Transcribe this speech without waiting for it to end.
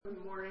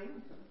Good morning.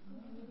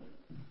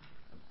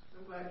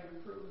 I'm glad you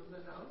approved of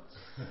the notes.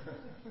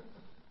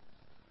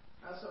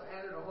 I also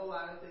added a whole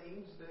lot of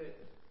things that,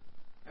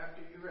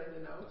 after you read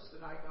the notes,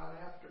 that I got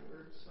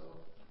afterwards. So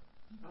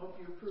I hope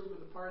you approve of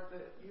the part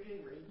that you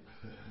didn't read.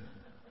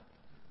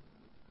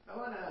 I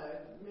want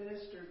to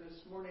minister this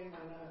morning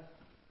on a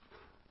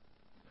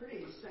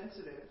pretty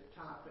sensitive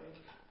topic.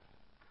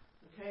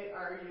 Okay,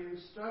 are you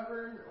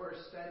stubborn or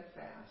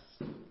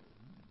steadfast?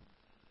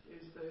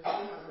 Is the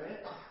theme of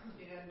it,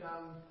 and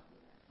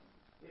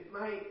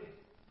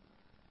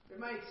it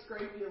might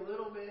scrape you a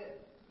little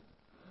bit,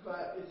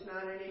 but it's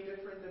not any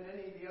different than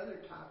any of the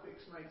other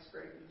topics might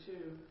scrape you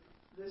too.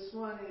 This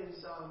one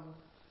is,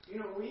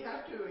 we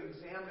have to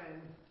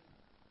examine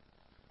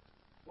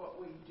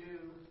what we do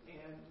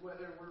and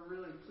whether we're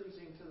really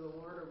pleasing to the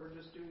Lord or we're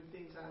just doing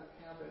things out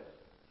of habit.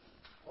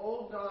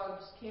 Old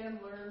dogs can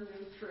learn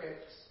new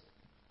tricks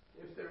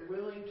if they're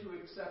willing to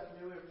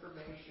accept new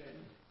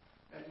information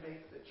and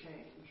make the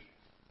change.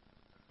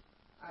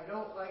 I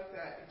don't like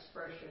that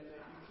expression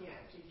that you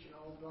can't teach an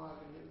old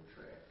dog a new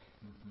trick.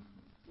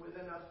 With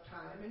enough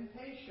time and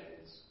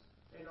patience,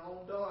 an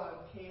old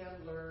dog can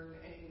learn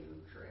a new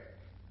trick.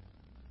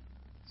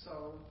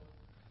 So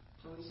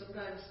we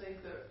sometimes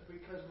think that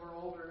because we're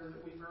older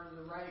that we've earned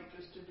the right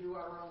just to do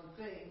our own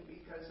thing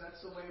because that's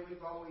the way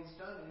we've always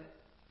done it.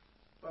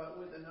 But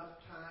with enough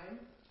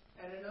time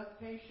and enough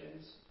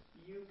patience,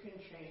 you can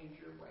change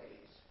your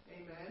ways.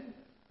 Amen?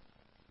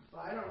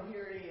 Well, I don't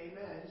hear any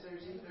amens.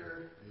 There's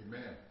either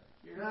Amen.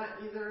 You're not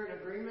either in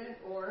agreement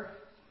or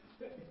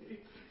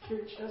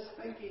you're just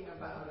thinking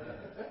about it.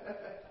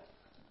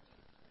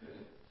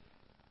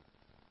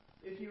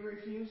 If you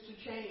refuse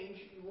to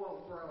change, you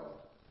won't grow.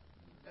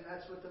 And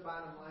that's what the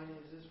bottom line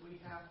is we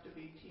have to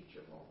be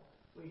teachable.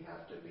 We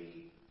have to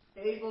be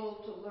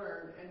able to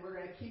learn, and we're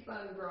going to keep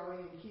on growing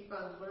and keep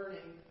on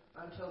learning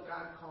until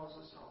God calls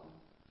us home.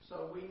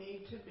 So we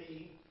need to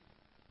be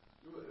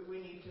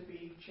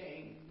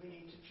changed. We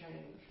need to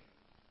change.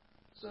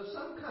 So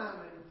some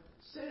common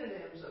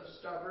synonyms of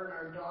stubborn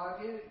are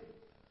dogged,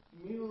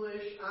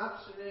 mulish,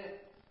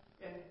 obstinate,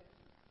 and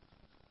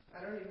I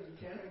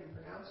can't even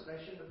pronounce it. I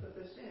shouldn't have put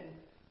this in.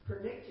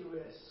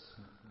 Pernicious.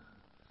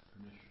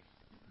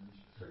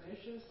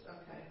 Pernicious?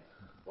 Okay.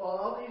 Well,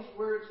 all these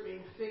words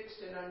mean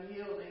fixed and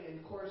unyielding in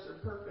course or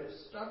purpose.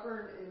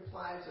 Stubborn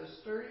implies a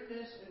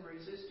sturdiness in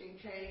resisting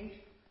change,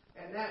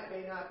 and that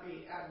may not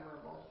be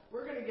admirable.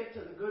 We're going to get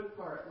to the good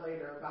part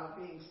later about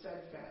being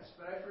steadfast,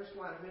 but I first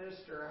want to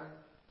minister on,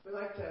 we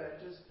like to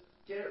just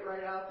get it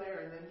right out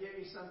there and then give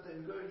you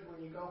something good when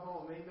you go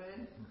home.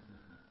 Amen?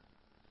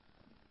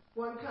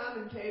 One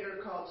commentator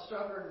called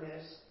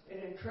stubbornness an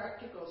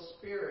intractable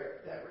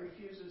spirit that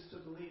refuses to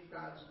believe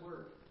God's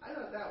word. I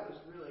thought that was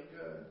really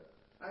good.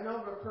 I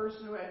know of a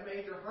person who had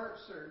major heart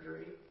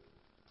surgery,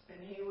 and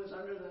he was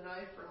under the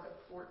knife for like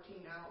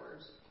 14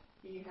 hours.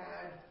 He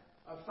had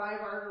a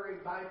 5-artery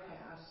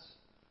bypass.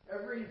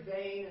 Every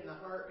vein in the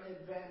heart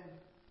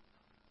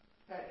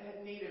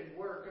had needed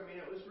work. I mean,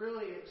 it was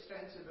really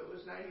extensive. It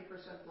was 90%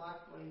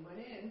 blocked when he went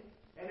in.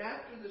 And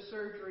after the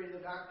surgery, the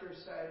doctor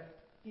said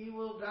he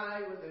will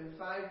die within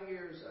 5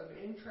 years of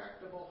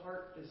intractable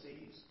heart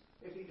disease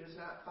if he does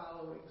not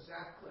follow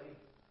exactly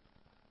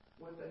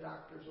what the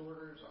doctor's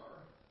orders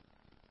are.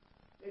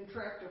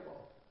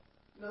 Intractable.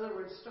 In other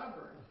words,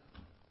 stubborn.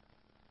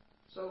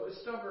 So a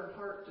stubborn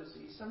heart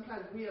disease.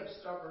 Sometimes we have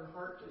stubborn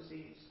heart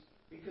disease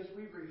because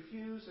we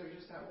refuse. There's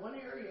just that one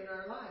area in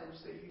our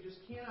lives that you just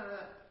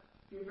cannot.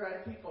 You've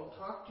had people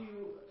talk to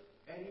you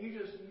and you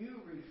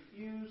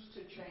refuse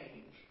to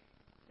change.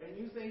 And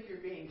you think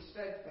you're being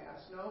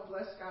steadfast. No,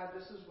 bless God,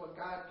 this is what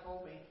God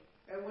told me.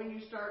 And when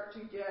you start to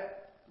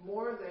get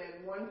more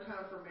than one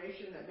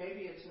confirmation that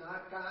maybe it's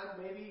not God,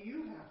 maybe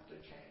you have to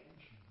change.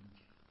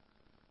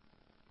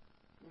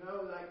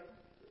 Like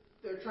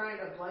they're trying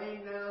to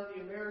blame now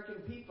the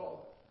American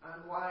people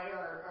on why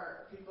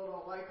our people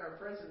don't like our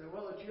president.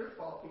 Well, it's your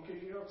fault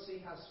because you don't see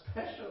how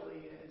special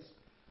he is.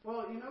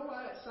 Well, you know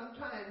what?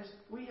 Sometimes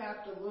we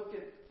have to look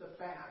at the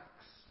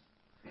facts.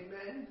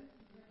 Amen?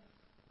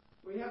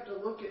 We have to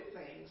look at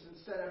things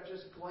instead of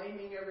just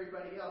blaming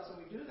everybody else. And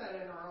we do that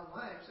in our own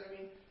lives. I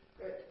mean,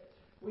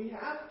 we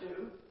have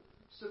to.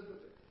 So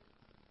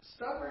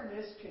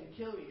stubbornness can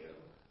kill you.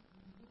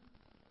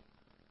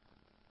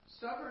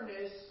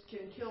 Stubbornness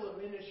can kill a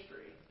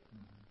ministry.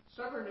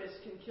 Stubbornness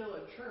can kill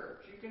a church.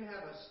 You can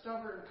have a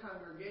stubborn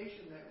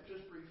congregation that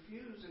just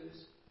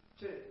refuses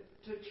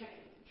to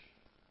change.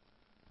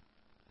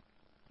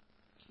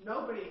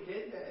 Nobody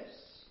did this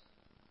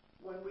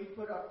when we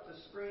put up the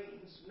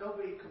screens.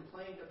 Nobody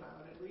complained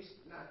about it, at least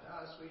not to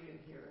us. We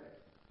didn't hear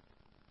it.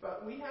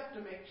 But we have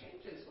to make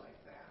changes like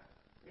that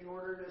in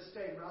order to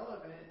stay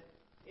relevant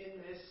in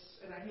this.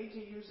 And I hate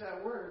to use that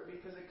word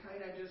because it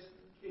kind of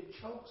it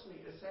chokes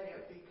me to say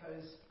it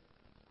because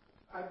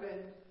I've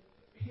been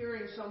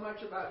hearing so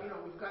much about,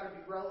 we've got to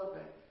be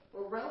relevant.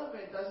 Well,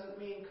 relevant doesn't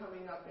mean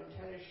coming up in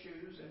tennis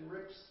shoes and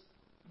ripped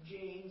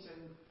jeans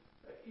and,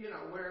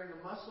 wearing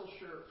a muscle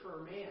shirt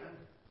for a man.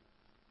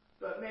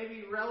 But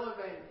maybe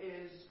relevant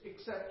is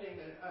accepting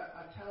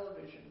a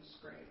television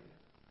screen.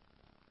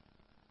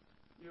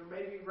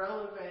 Maybe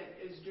relevant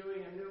is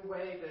doing a new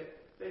way that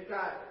they've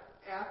got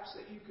apps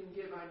that you can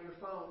give on your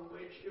phone,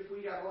 which if we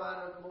got a lot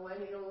of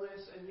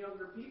millennials and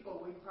younger people,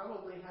 we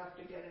probably have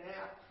to get an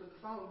app for the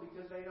phone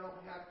because they don't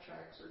have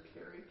checks or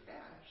carry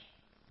cash.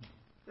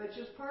 That's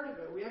just part of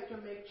it. We have to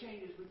make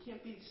changes. We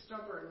can't be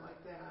stubborn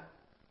like that.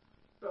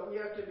 But we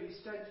have to be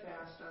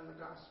steadfast on the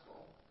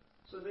gospel.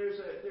 So there's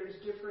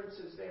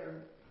differences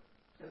there.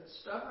 And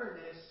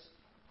stubbornness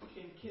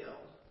can kill.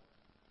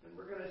 And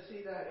we're going to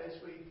see that as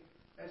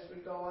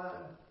we go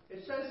on.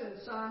 It says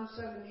in Psalm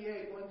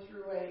 78, 1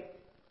 through 8,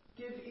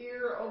 "Give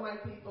ear, O my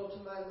people,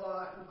 to my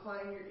law.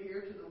 Incline your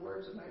ear to the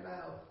words of my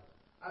mouth.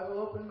 I will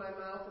open my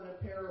mouth in a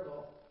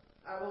parable.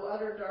 I will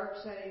utter dark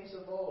sayings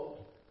of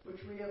old,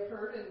 which we have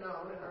heard and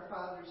known, and our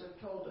fathers have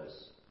told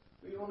us.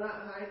 We will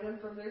not hide them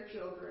from their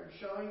children,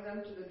 showing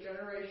them to the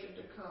generation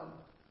to come,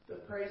 the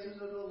praises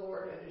of the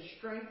Lord and his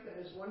strength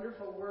and his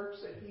wonderful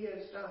works that he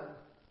has done.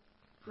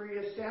 For he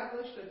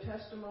established a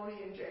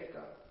testimony in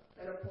Jacob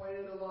and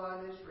appointed a law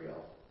in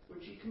Israel,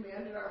 which he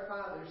commanded our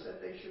fathers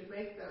that they should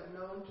make them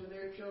known to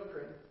their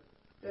children,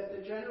 that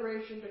the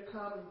generation to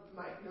come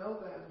might know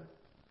them,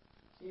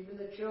 even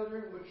the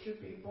children which should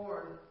be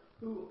born,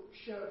 who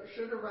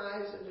should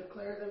arise and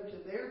declare them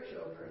to their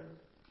children,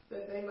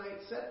 that they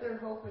might set their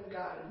hope in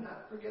God and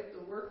not forget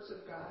the works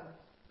of God,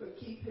 but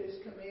keep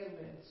his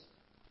commandments,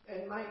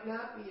 and might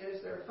not be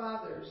as their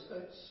fathers,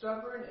 a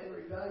stubborn and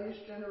rebellious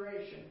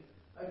generation,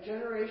 a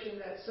generation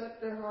that set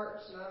their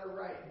hearts not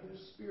aright,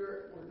 whose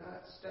spirit were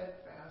not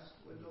steadfast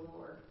with the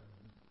Lord."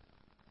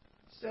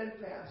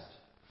 Steadfast,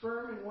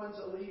 firm in one's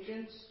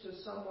allegiance to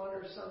someone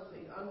or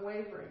something,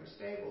 unwavering,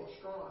 stable,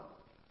 strong.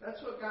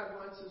 That's what God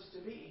wants us to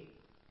be.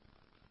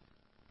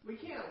 We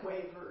can't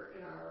waver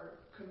in our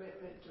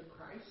commitment to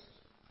Christ.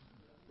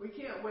 We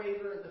can't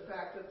waver in the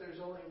fact that there's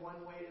only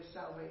one way to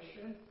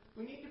salvation.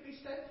 We need to be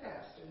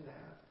steadfast in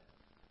that.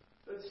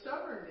 But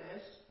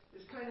stubbornness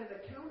is kind of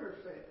the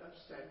counterfeit of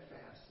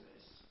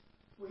steadfastness.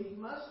 We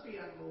must be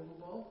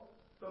unmovable,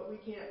 but we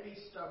can't be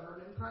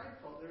stubborn and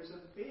prideful. There's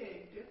a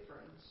big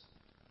difference.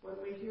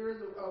 When we hear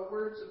the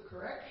words of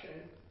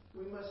correction,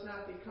 we must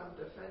not become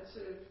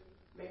defensive,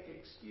 make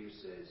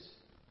excuses,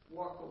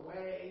 walk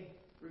away,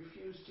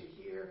 refuse to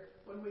hear.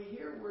 When we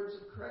hear words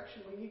of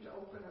correction, we need to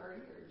open our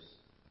ears.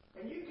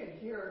 And you can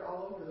hear it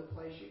all over the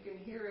place. You can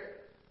hear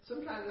it.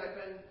 Sometimes I've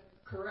been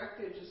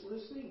corrected just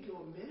listening to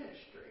a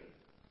ministry.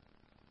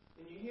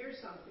 And you hear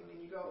something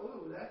and you go,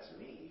 "Ooh, that's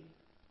me.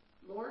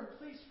 Lord,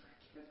 please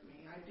forgive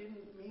me. I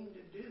didn't mean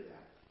to do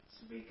that."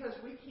 It's because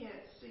we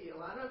can't see. A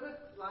lot of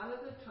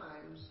the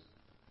times,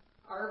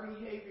 our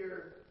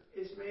behavior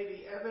is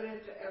maybe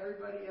evident to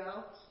everybody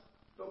else,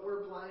 but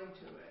we're blind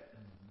to it.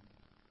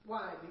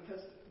 Why?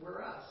 Because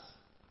we're us.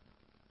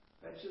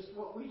 That's just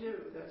what we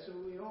do. That's who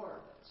we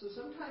are. So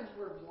sometimes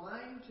we're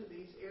blind to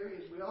these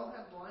areas. We all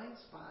have blind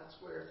spots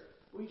where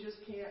we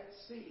just can't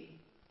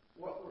see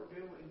what we're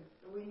doing.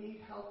 And we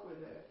need help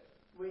with it.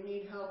 We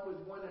need help with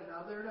one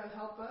another to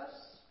help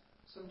us.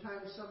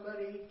 Sometimes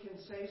somebody can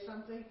say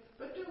something,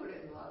 but do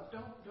it in love.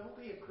 Don't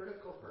be a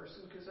critical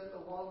person, because then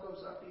the wall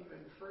goes up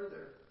even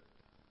further.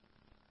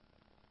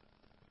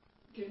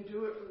 You can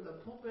do it from the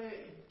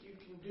pulpit. You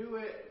can do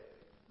it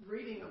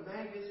reading a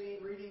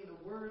magazine, reading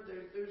the Word.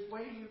 There's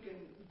ways you can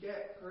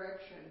get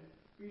correction.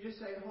 You just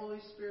say, "Holy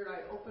Spirit,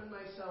 I open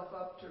myself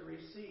up to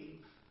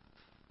receive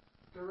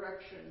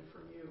direction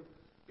from you."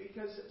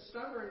 Because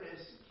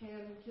stubbornness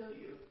can kill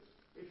you.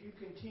 If you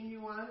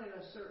continue on in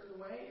a certain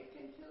way, it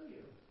can kill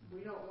you.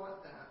 We don't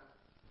want that.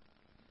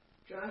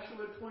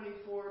 Joshua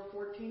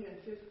 24:14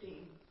 and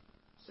 15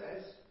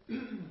 says,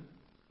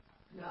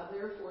 "Now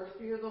therefore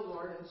fear the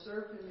Lord and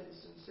serve him in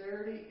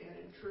sincerity and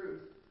in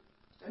truth.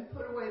 And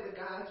put away the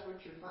gods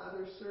which your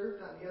fathers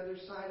served on the other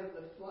side of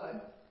the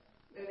flood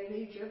and in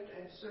Egypt,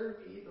 and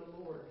serve ye the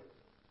Lord.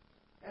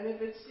 And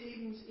if it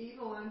seems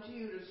evil unto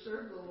you to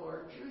serve the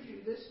Lord, choose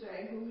you this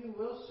day whom you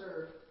will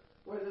serve,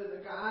 whether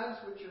the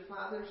gods which your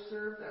fathers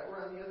served that were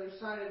on the other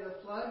side of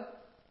the flood,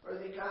 or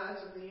the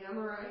gods of the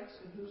Amorites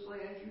in whose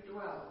land you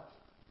dwell.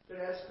 But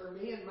as for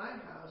me and my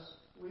house,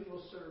 we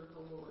will serve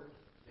the Lord."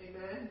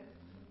 Amen?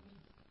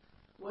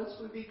 Once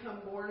we become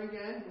born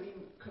again, we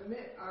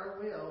commit our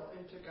will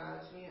into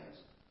God's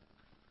hands.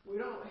 We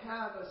don't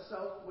have a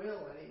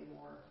self-will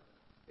anymore.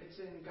 It's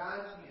in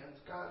God's hands,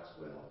 God's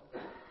will.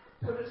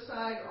 Put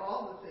aside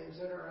all the things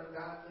that are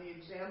ungodly.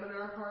 Examine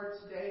our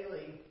hearts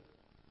daily.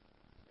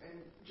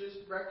 And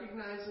just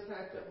recognize the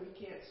fact that we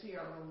can't see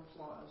our own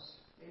flaws.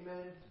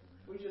 Amen?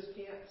 We just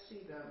can't see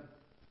them.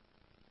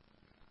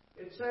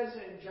 It says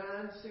in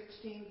John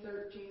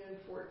 16:13 and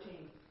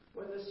 14,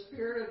 "When the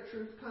Spirit of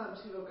truth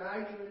comes, he will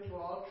guide you into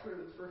all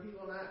truth, for he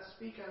will not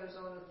speak on his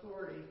own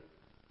authority.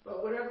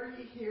 But whatever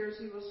he hears,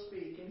 he will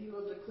speak, and he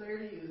will declare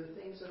to you the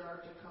things that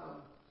are to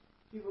come.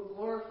 He will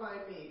glorify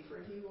me, for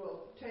he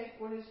will take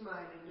what is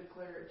mine and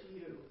declare it to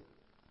you."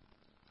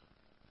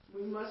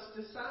 We must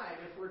decide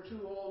if we're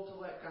too old to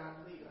let God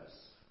lead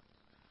us.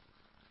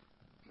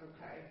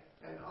 Okay?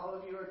 And all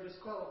of you are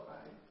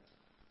disqualified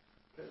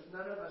because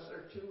none of us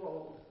are too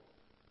old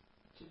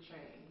to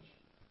change.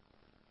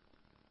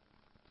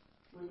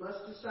 We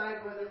must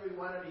decide whether we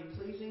want to be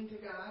pleasing to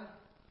God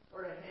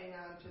or to hang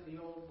on to the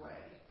old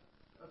way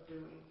of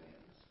doing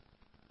things.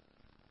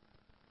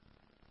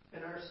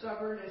 And our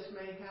stubbornness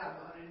may have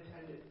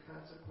unintended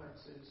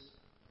consequences.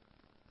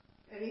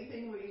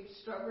 Anything we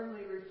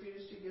stubbornly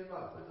refuse to give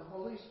up when the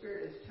Holy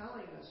Spirit is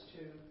telling us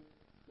to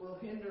will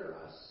hinder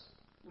us.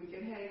 We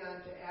can hang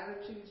on to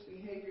attitudes,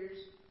 behaviors,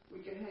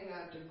 we can hang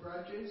on to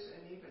grudges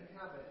and even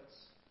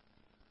habits.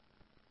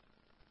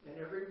 And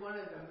every one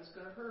of them is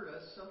going to hurt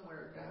us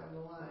somewhere down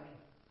the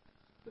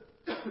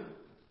line.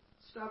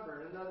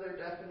 Stubborn, another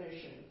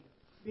definition.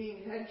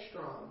 Being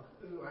headstrong.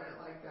 Ooh, I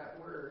don't like that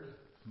word.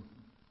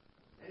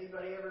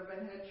 Anybody ever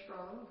been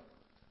headstrong?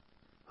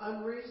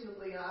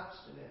 Unreasonably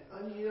obstinate,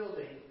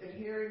 unyielding,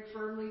 adhering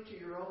firmly to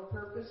your own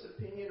purpose,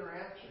 opinion, or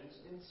actions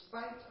in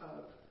spite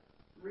of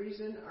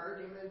reason,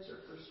 arguments, or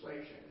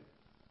persuasion.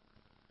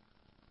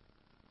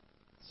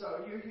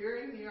 So you're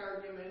hearing the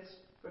arguments,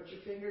 but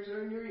your fingers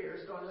are in your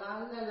ears going la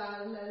la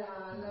la la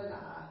la la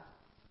la.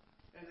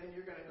 And then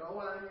you're going to go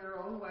on your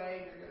own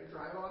way, and you're going to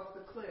drive off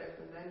the cliff,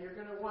 and then you're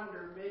going to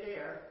wonder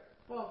midair,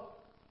 well,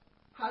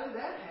 how did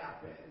that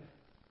happen?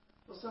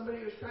 Well,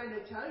 somebody was trying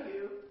to tell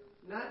you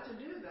not to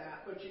do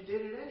that, but you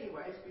did it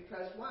anyways,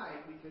 because why?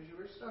 Because you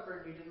were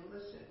stubborn, you didn't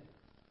listen.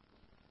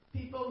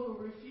 People who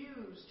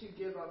refuse to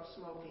give up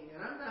smoking,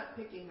 and I'm not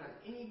picking on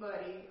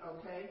anybody,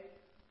 okay?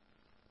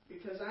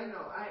 Because I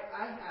know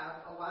I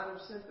have a lot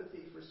of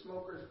sympathy for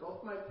smokers.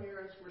 Both my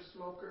parents were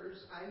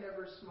smokers. I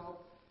never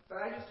smoked, but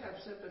I just have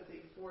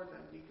sympathy for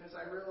them because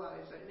I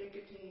realize that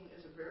nicotine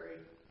is a very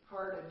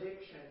hard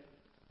addiction.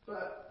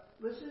 But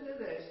listen to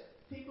this.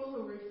 People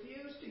who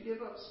refuse to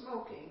give up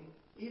smoking,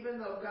 even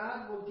though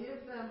God will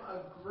give them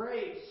a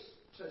grace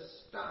to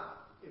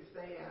stop if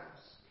they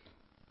ask.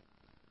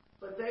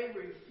 But they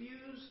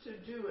refuse to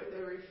do it.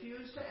 They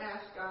refuse to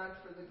ask God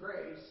for the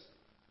grace.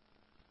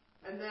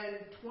 And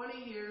then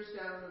 20 years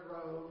down the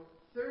road,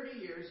 30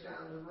 years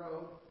down the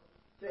road,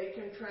 they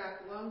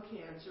contract lung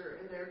cancer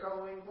and they're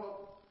going,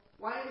 well,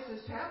 why is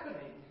this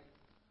happening?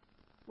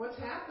 What's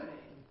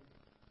happening?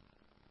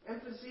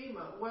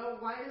 Emphysema. Well,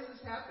 why is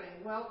this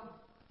happening? Well,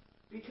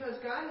 because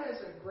God has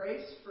a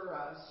grace for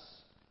us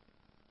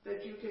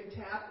that you can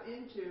tap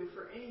into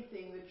for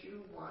anything that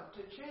you want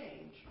to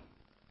change.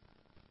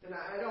 And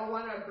I don't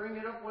want to bring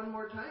it up one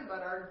more time,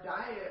 but our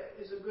diet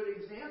is a good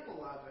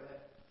example of it.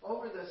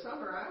 Over the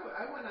summer,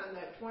 I went on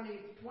that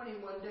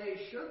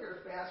 21-day sugar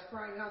fast,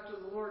 crying out to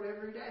the Lord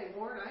every day,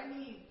 Lord, I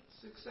need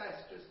success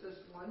just this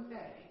one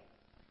day.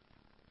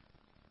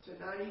 To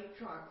not eat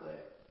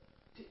chocolate,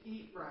 to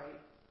eat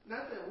right.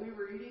 Not that we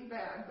were eating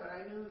bad, but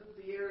I knew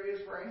the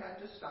areas where I had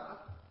to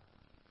stop.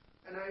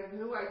 And I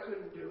knew I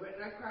couldn't do it,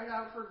 and I cried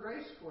out for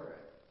grace for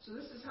it. So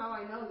this is how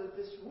I know that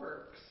this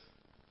works.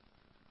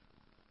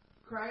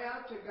 Cry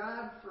out to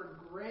God for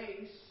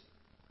grace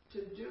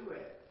to do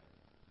it.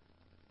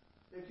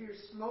 If you're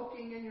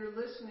smoking and you're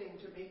listening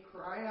to me,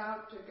 cry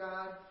out to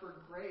God for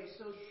grace.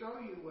 He'll show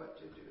you what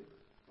to do.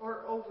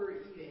 Or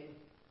overeating.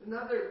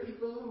 Another,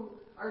 people who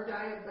are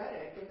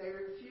diabetic and they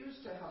refuse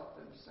to help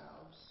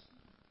themselves.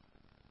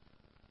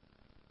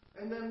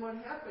 And then what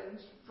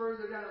happens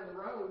further down the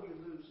road,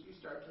 you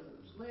start to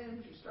lose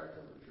limbs, you start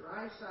to lose your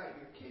eyesight,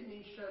 your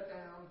kidneys shut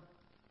down.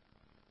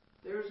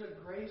 There's a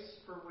grace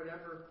for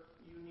whatever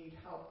you need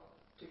help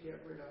to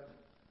get rid of it.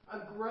 A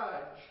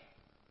grudge,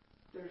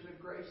 there's a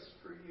grace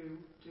for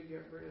you to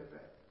get rid of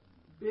it.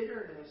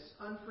 Bitterness,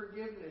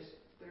 unforgiveness,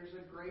 there's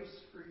a grace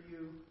for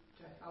you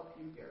to help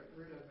you get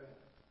rid of it.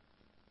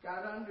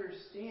 God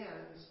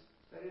understands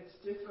that it's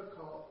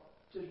difficult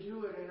to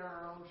do it in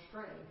our own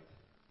strength.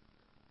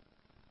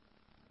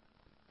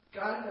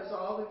 God has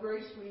all the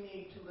grace we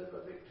need to live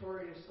a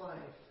victorious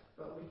life,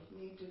 but we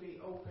need to be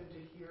open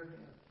to hear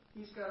Him.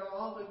 He's got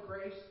all the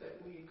grace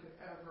that we could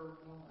ever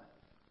want.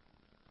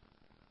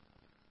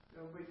 You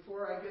know,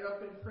 before I get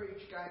up and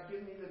preach, God,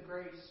 give me the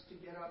grace to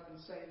get up and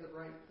say the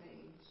right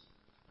things.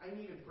 I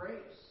need a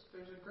grace.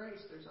 There's a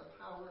grace. There's a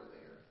power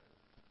there.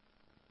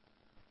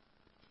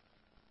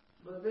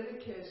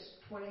 Leviticus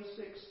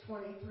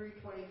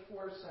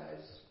 26:23-24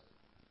 says,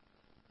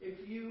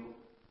 if you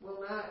will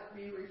not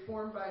be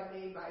reformed by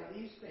me by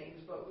these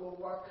things, but will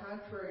walk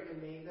contrary to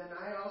me, then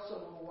I also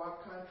will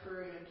walk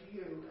contrary unto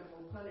you and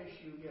will punish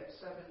you yet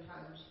 7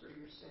 times for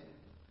your sin.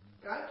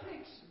 God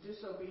takes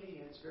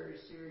disobedience very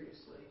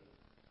seriously.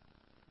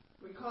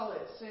 We call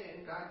it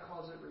sin. God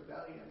calls it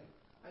rebellion.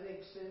 I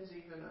think sin's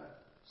even a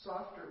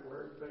softer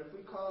word, but if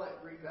we call it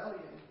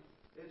rebellion,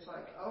 it's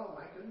like, oh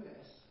my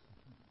goodness.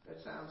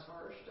 That sounds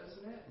harsh,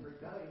 doesn't it?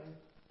 Rebellion.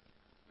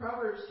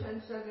 Proverbs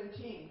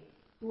 10:17.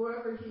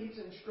 Whoever heeds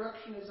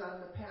instruction is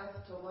on the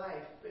path to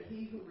life, but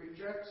he who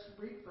rejects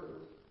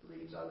reproof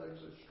leads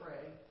others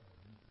astray.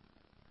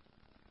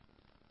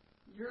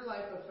 Your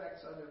life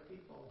affects other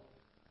people.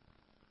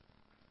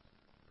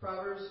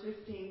 Proverbs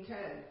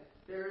 15:10.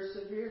 There is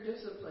severe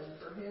discipline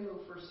for him who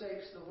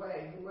forsakes the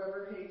way.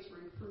 Whoever hates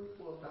reproof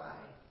will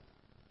die.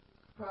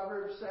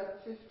 Proverbs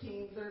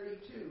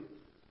 15:32.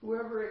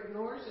 Whoever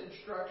ignores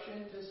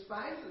instruction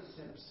despises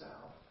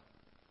himself.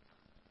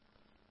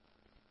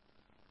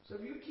 So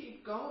if you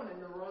keep going in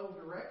the wrong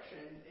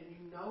direction and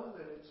you know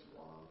that it's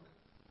wrong,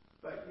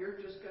 but you're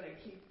just going to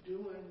keep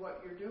doing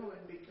what you're doing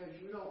because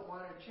you don't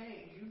want to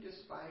change, you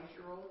despise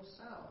your own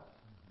self.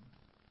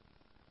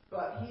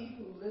 But he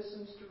who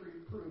listens to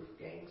reproof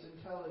gains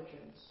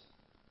intelligence.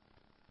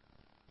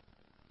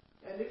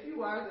 And if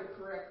you are the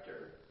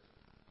corrector,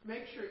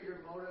 make sure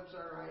your motives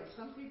are right.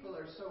 Some people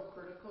are so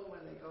critical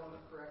when they go to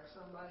correct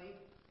somebody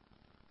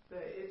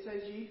that it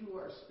says, ye who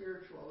are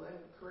spiritual, then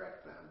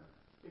correct them.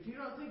 If you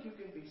don't think you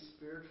can be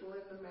spiritual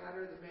in the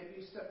matter, then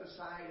maybe you step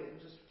aside and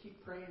just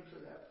keep praying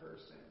for that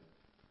person.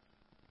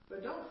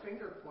 But don't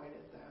finger point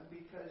at them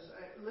because,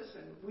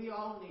 listen, we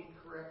all need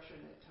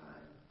correction at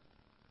times.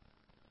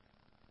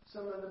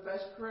 Some of the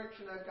best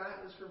correction I've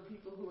gotten is from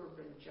people who have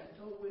been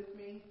gentle with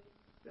me,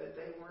 that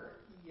they weren't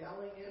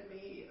yelling at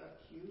me,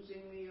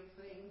 accusing me of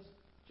things.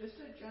 Just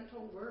a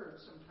gentle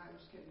word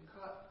sometimes can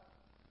cut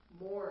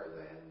more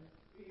than,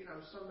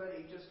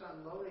 somebody just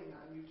unloading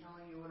on you,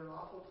 telling you what an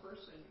awful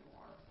person you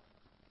are.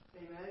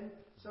 Amen?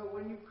 So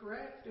when you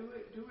correct, do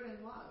it in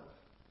love,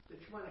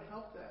 that you want to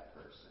help that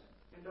person.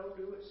 And don't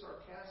do it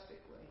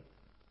sarcastically.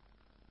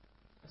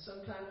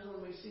 Sometimes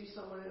when we see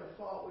someone in a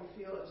fault, we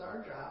feel it's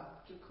our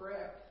job to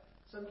correct.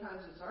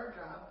 Sometimes it's our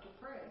job to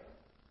pray.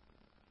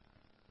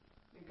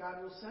 And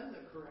God will send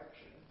the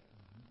correction.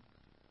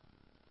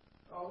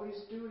 Always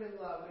do it in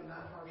love and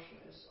not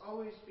harshness.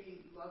 Always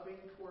be loving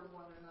toward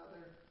one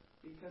another,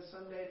 because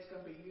someday it's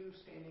going to be you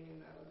standing in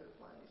that other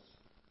place.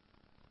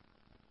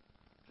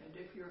 And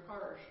if you're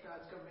harsh,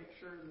 God's going to make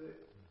sure that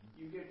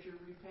you get your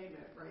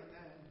repayment right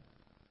then.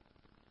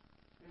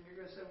 And you're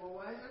going to say, well,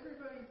 why is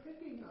everybody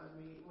picking on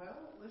me?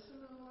 Well, listen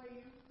to the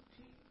way you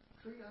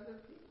treat other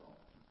people.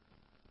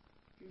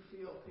 If you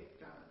feel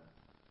picked on,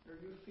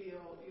 or you feel,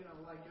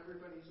 like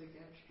everybody's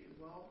against you,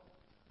 well,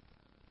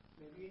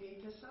 maybe you need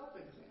to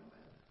self-examine.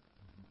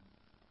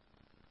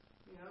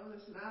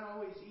 It's not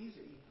always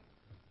easy.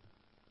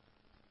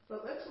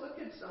 But let's look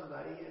at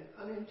somebody and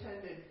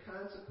unintended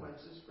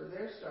consequences for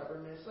their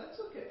stubbornness. Let's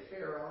look at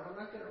Pharaoh, and I'm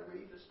not going to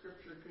read the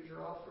scripture because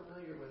you're all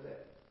familiar with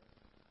it.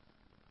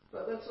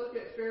 But let's look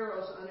at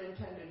Pharaoh's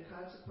unintended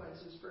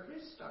consequences for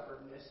his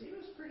stubbornness. He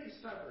was pretty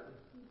stubborn.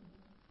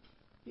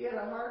 He had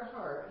a hard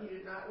heart. He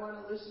did not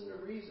want to listen to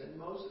reason.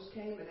 Moses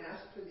came and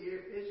asked for the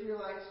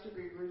Israelites to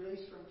be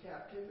released from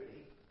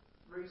captivity.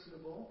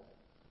 Reasonable.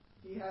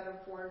 He had them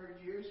 400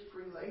 years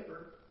free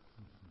labor.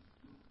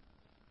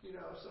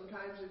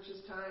 Sometimes it's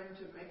just time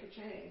to make a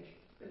change.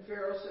 And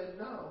Pharaoh said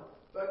no.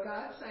 But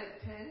God sent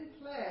 10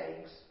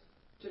 plagues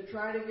to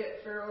try to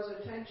get Pharaoh's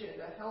attention,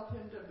 to help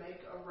him to make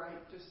a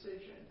right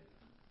decision.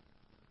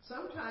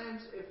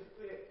 Sometimes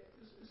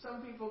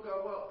some people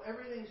go, well,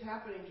 everything's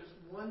happening just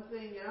one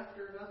thing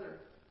after another.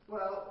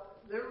 Well,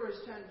 there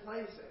was 10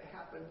 plagues that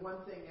happened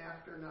one thing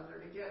after another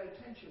to get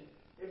attention.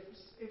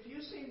 If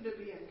you seem to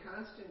be in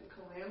constant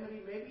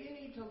calamity, maybe you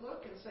need to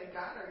look and say,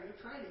 God, are you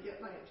trying to get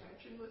my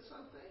attention with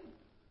something?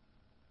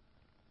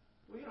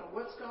 Well,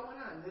 what's going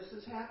on? This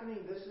is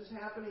happening, this is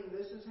happening,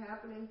 this is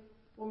happening.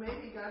 Well,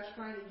 maybe God's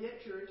trying to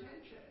get your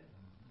attention.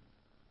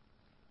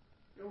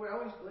 We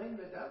always blame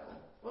the devil.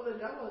 Well, the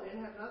devil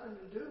didn't have nothing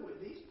to do with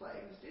these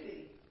plagues, did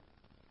he?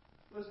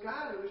 It was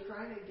God who was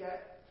trying to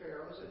get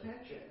Pharaoh's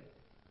attention.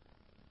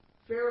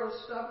 Pharaoh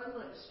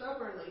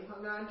stubbornly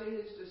hung on to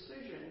his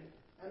decision,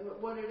 and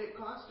what did it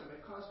cost him?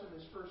 It cost him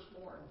his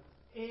firstborn.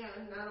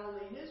 And not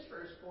only his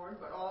firstborn,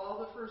 but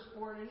all the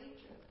firstborn in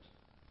Egypt.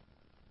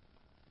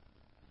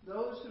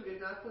 Those who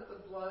did not put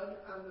the blood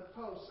on the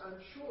posts,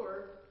 I'm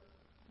sure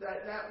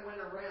that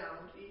went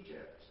around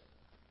Egypt.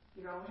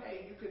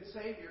 Hey, you could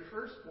save your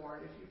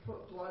firstborn if you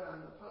put blood on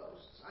the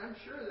posts. I'm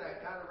sure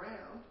that got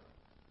around.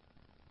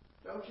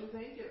 Don't you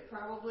think? It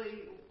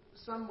probably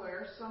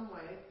somewhere, some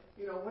way.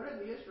 What are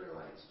the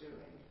Israelites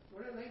doing?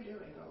 What are they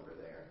doing over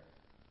there?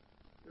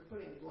 They're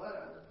putting blood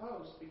on the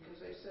posts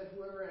because they said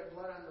whoever had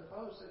blood on the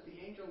posts, that the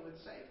angel would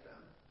save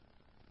them.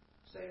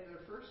 Save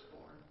their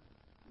firstborn.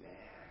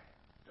 Nah,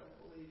 don't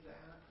believe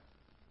that.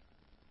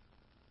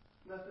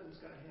 Nothing's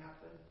going to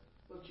happen.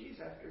 Well,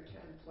 geez, after 10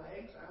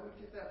 plagues, I would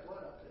get that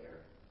blood up there.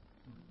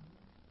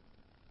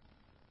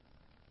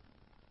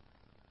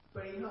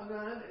 But he hung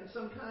on, and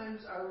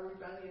sometimes our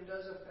rebellion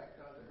does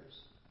affect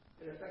others.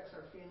 It affects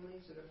our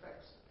families. It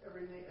affects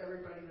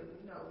everybody that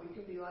we know. We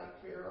can be like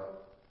Pharaoh.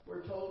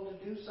 We're told to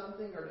do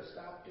something or to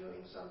stop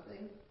doing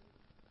something,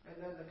 and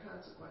then the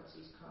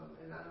consequences come.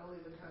 And not only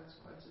the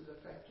consequences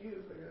affect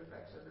you, but it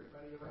affects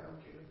everybody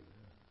around you.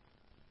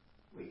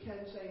 We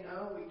can say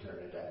no. We turn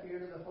a deaf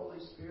ear to the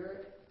Holy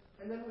Spirit.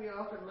 And then we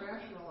often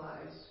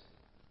rationalize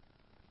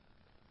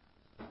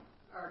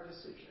our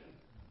decision.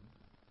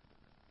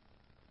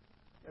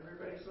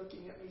 Everybody's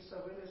looking at me so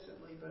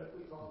innocently, but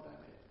we've all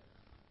done it.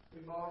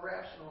 We've all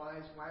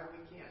rationalized why we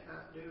can't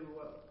not do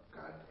what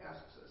God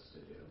asks us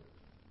to do.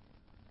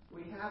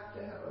 We have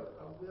to have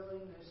a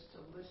willingness to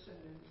listen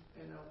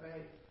and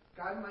obey.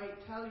 God might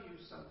tell you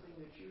something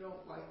that you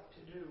don't like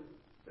to do,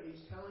 but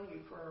He's telling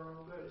you for our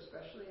own good,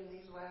 especially in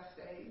these last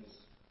days.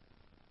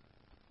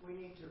 We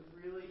need to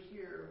really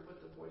hear what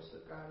the voice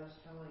of God is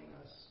telling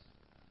us.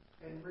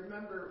 And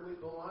remember, we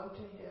belong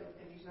to Him,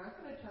 and He's not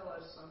going to tell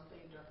us something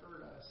to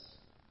hurt us.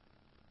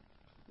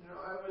 You know,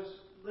 I was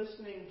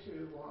listening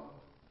to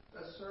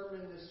a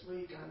sermon this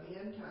week on the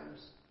end times,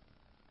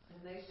 and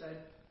they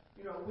said,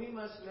 you know, we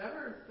must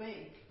never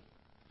think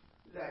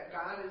that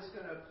God is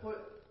going to put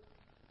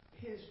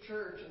His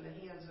church in the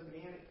hands of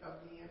the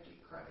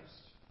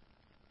Antichrist.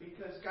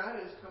 Because God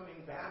is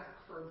coming back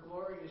for a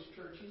glorious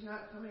church. He's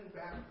not coming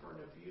back for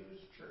an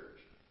abused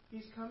church.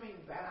 He's coming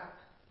back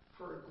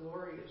for a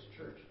glorious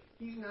church.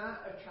 He's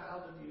not a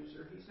child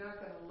abuser. He's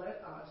not going to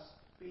let us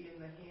be in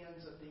the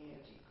hands of the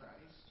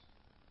Antichrist.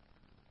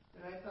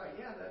 And I thought,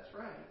 yeah, that's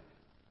right.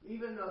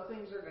 Even though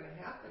things are going to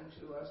happen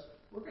to us,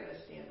 we're going to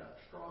stand up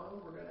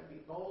strong, we're going to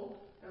be bold,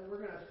 and we're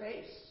going to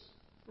face.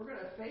 We're going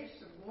to face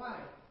them. Why?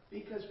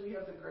 Because we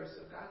have the grace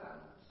of God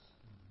on us.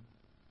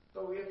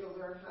 But we have to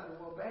learn how to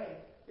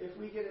obey. If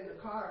we get in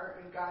the car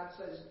and God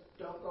says,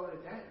 don't go to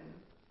Denton,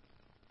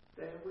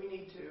 then we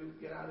need to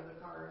get out of the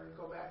car and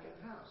go back in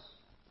the house.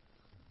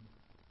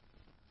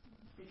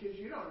 Because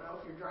you don't know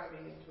if you're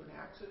driving into an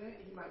accident.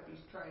 He might be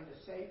trying to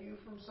save you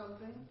from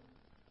something.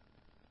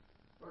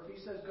 Or if He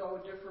says go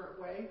a different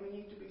way, we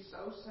need to be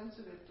so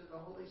sensitive to the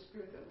Holy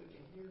Spirit that we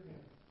can hear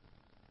Him.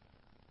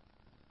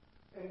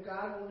 And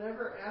God will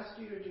never ask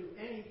you to do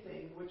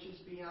anything which is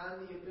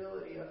beyond the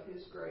ability of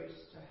His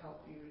grace to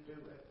help you to do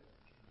it.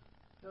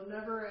 He'll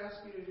never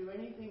ask you to do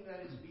anything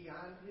that is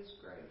beyond His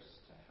grace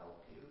to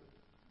help you.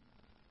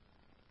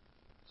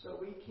 So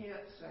we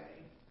can't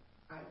say,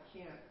 I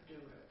can't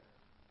do it.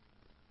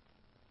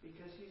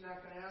 Because He's not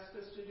going to ask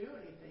us to do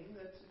anything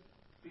that's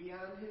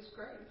beyond His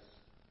grace.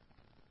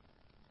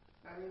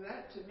 I mean,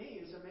 that to me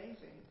is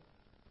amazing.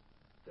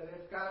 That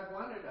if God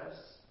wanted us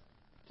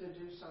to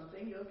do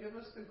something, He'll give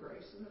us the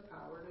grace and the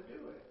power to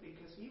do it.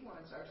 Because He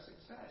wants our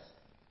success.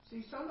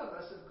 See, some of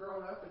us have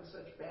grown up in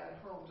such bad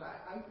homes.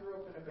 I grew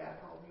up in a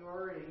bad home. You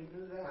already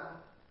knew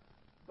that.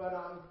 But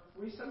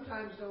we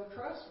sometimes don't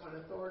trust when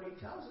authority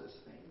tells us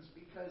things,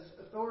 because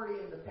authority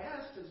in the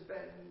past has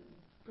been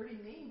pretty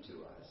mean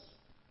to us.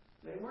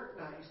 They weren't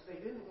nice. They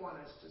didn't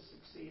want us to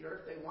succeed. Or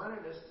if they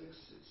wanted us to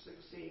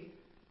succeed,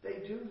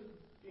 they do,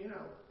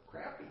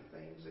 crappy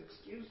things,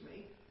 excuse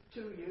me,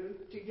 to you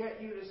to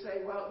get you to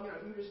say, well,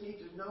 you just need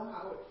to know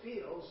how it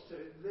feels to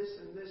this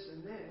and this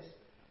and this.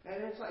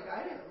 And it's like,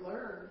 I didn't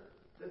learn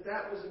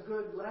that was a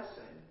good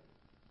lesson.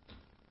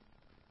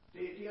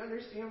 Do you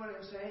understand what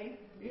I'm saying?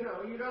 You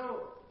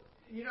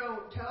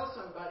don't tell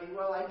somebody,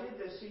 well, I did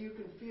this so you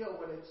can feel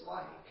what it's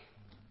like.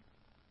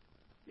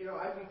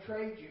 I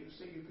betrayed you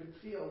so you could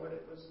feel what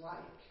it was like.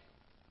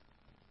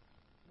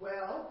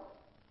 Well,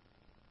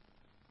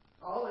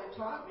 all it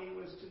taught me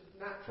was to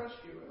not trust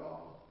you at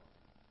all.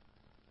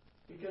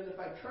 Because if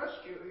I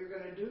trust you, you're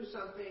going to do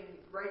something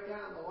right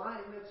down the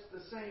line that's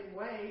the same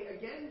way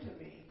again to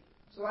me.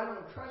 So I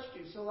don't trust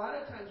you. So a lot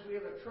of times we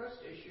have a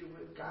trust issue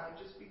with God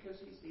just because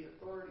He's the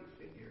authority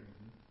figure.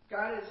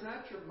 God is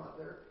not your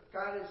mother.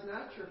 God is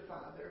not your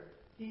father.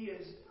 He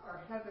is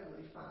our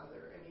heavenly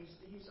Father. And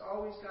He's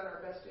always got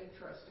our best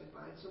interest in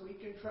mind. So we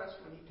can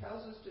trust when He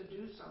tells us to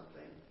do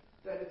something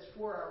that it's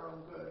for our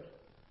own good.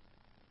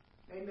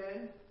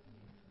 Amen?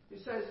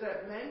 It says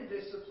that men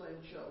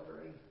discipline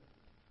children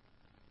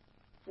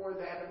for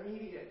that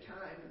immediate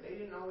time. They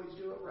didn't always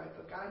do it right,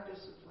 but God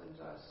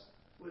disciplines us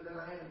with an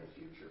eye on the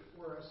future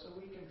for us, so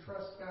we can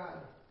trust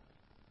God.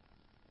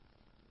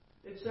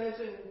 It says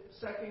in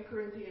 2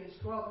 Corinthians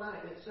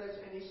 12:9, it says,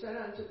 and He said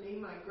unto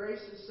me, my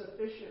grace is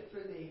sufficient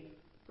for thee,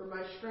 for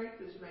my strength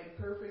is made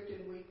perfect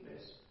in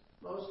weakness.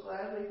 Most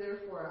gladly,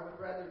 therefore, I would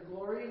rather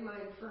glory in my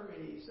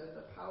infirmities, that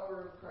the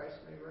power of Christ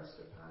may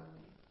rest upon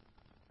me.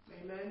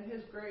 Amen.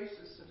 His grace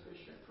is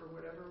sufficient for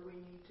whatever we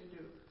need to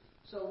do.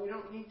 So we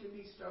don't need to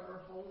be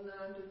stubborn, holding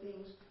on to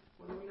things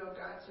when we know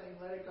God's saying,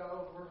 let it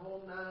go. We're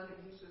holding on, and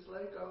He says,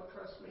 let it go,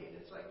 trust me. And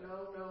it's like,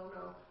 no.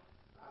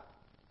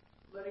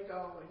 Let it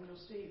go, and you'll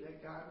see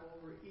that God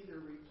will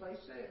either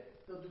replace it,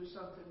 He'll do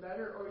something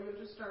better, or you'll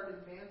just start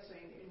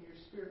advancing in your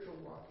spiritual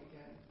walk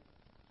again.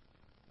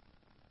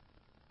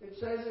 It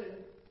says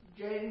in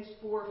James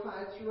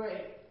 4:5-8,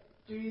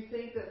 do you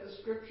think that the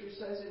Scripture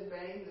says in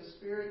vain, the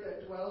Spirit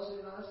that dwells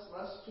in us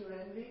lusts to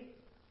envy?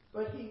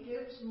 But He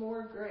gives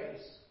more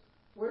grace.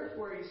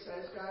 Wherefore He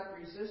says, God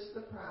resists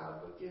the proud,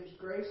 but gives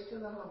grace to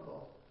the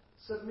humble.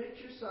 Submit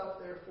yourself,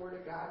 therefore, to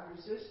God.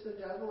 Resist the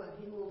devil, and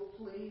he will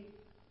flee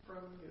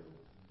from you.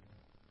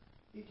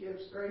 He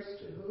gives grace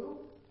to who?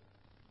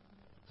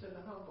 To the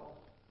humble.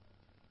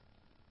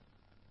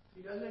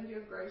 He doesn't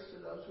give grace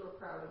to those who are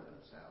proud of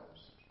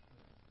themselves.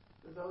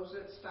 To those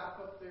that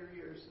stop up their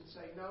ears and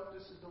say, nope,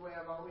 this is the way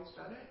I've always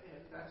done it, and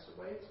that's the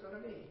way it's going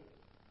to be.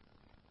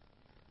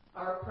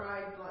 Our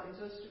pride blinds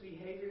us to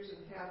behaviors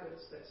and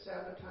habits that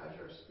sabotage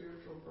our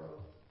spiritual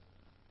growth.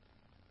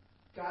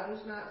 God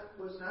was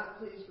not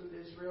pleased with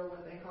Israel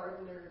when they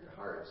hardened their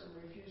hearts and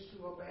refused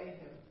to obey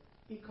Him.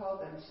 He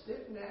called them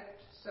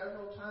stiff-necked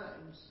several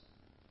times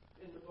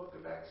in the book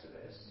of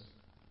Exodus.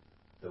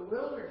 The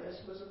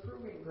wilderness was a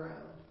proving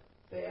ground.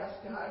 They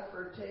asked God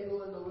for a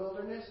table in the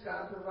wilderness.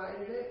 God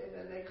provided it, and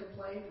then they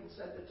complained and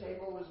said the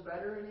table was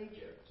better in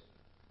Egypt.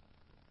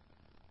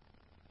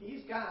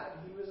 He's God.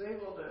 He was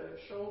able to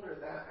shoulder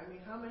that. I mean,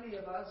 how many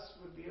of us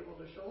would be able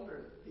to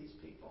shoulder these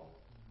people?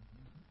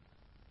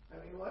 I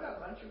mean, what a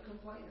bunch of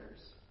complainers.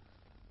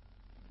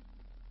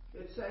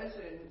 It says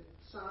in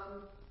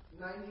Psalm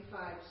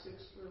 95,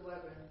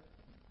 6-11,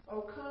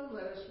 "O come,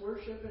 let us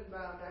worship and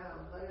bow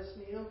down. Let us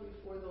kneel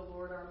before the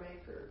Lord our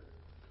Maker.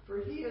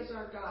 For he is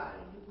our God,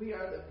 and we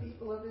are the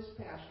people of his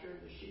pasture,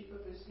 the sheep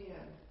of his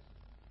hand.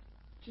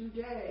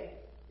 Today,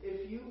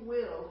 if you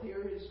will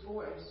hear his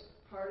voice,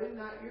 harden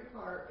not your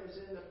heart as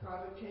in the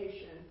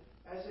provocation,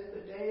 as in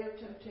the day of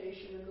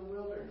temptation in the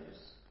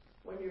wilderness,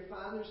 when your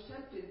fathers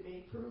tempted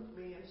me, proved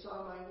me, and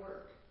saw my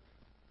work.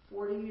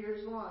 40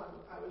 years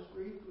long I was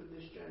grieved with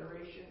this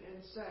generation,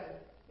 and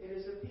said, it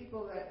is a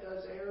people that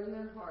does err in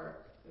their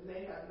heart, and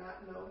they have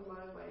not known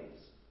my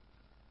ways.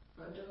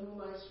 Unto whom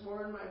I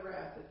swore in my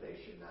wrath that they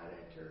should not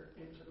enter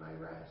into my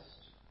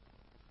rest."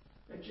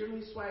 And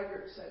Jimmy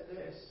Swaggart said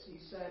this. He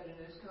said in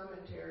his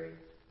commentary,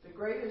 "The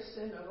greatest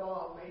sin of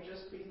all may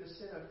just be the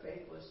sin of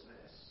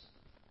faithlessness."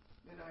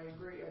 And I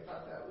agree. I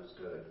thought that was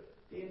good.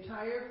 The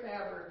entire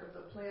fabric of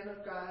the plan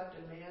of God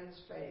demands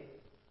faith.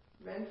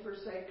 Men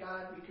forsake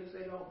God because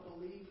they don't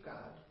believe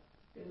God.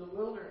 In the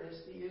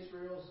wilderness, the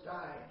Israels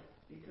died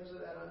because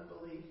of that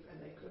unbelief,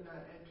 and they could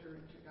not enter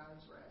into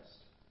God's rest.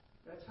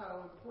 That's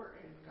how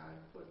important God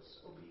puts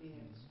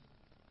obedience.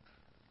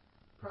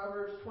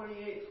 Proverbs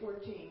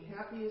 28:14,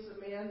 "Happy is the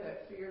man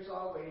that fears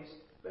always,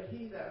 but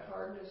he that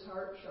hardens his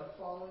heart shall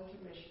fall into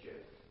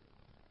mischief."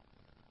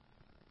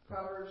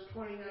 Proverbs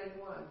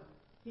 29:1,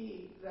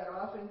 "He that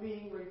often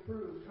being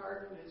reproved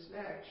hardened his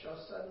neck shall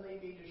suddenly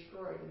be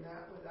destroyed, and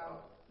that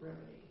without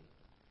remedy."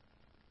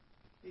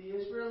 The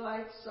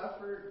Israelites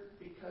suffered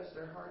because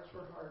their hearts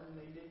were hardened.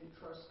 They didn't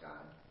trust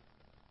God.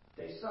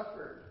 They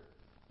suffered.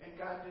 And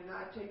God did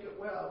not take it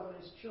well when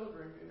his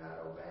children do not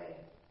obey.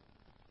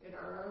 In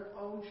our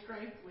own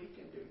strength, we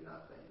can do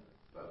nothing.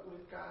 But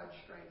with God's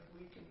strength,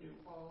 we can do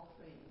all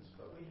things.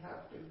 But we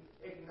have to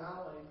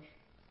acknowledge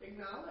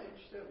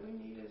that we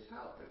need his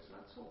help. It's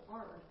not so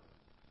hard.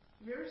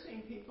 Have you ever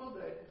seen people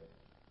that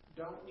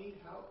don't need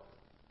help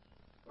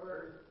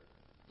or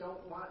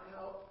don't want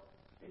help?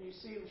 And you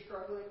see them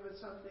struggling with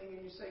something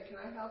and you say, "Can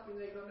I help you?"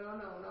 And they go,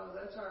 No,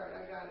 that's all right,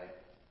 I got it.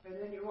 And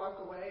then you walk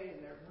away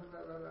and they're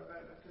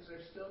because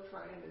they're still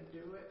trying to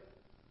do it.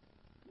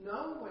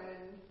 Know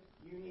when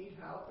you need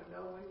help and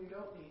know when you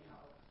don't need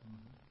help.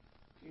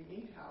 If you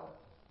need help,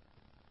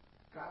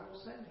 God will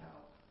send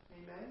help.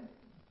 Amen?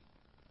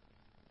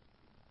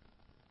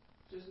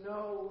 Just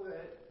know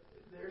that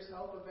there's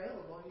help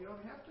available. You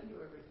don't have to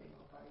do everything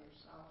all by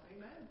yourself.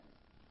 Amen?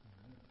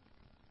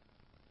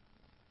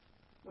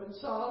 When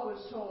Saul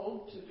was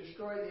told to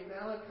destroy the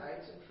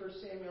Amalekites in 1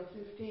 Samuel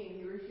 15,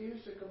 he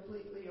refused to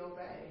completely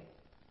obey.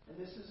 And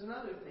this is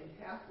another thing.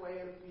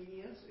 Halfway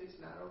obedience is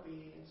not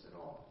obedience at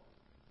all.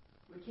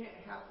 We can't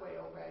halfway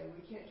obey.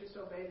 We can't just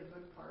obey the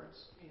good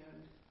parts,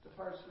 and the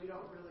parts we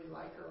don't really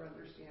like or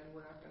understand,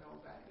 we're not going to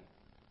obey.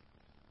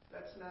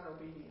 That's not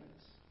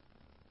obedience.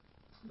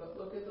 But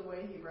look at the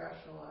way he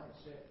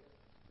rationalized it.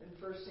 In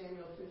 1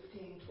 Samuel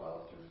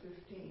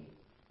 15:12-15.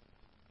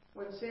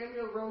 When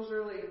Samuel rose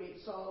early to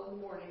meet Saul in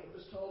the morning, it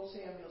was told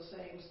Samuel,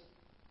 saying,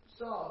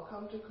 "Saul,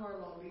 come to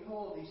Carmel, and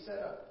behold, he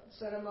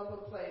set him up a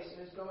place,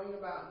 and is going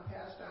about, and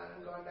passed on,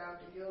 and gone down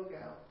to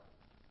Gilgal.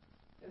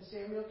 And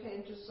Samuel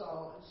came to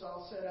Saul, and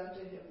Saul said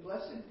unto him,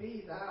 Blessed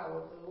be thou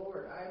of the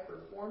Lord, I have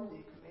performed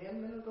the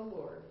commandment of the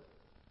Lord.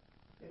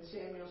 And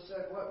Samuel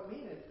said, What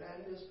meaneth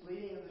then this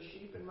bleating of the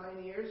sheep in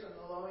mine ears, and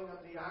the lowing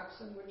of the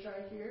oxen which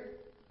I hear?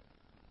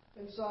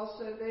 And Saul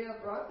said, They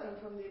have brought them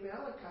from the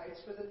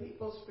Amalekites, for the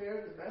people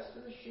spared the best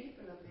of the sheep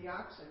and of the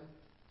oxen,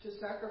 to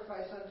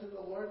sacrifice unto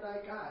the Lord thy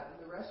God, and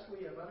the rest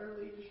we have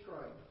utterly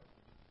destroyed.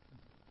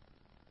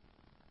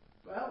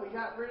 Well, we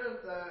got rid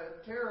of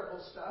the terrible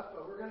stuff,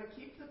 but we're going to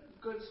keep the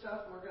good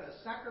stuff, and we're going to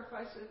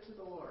sacrifice it to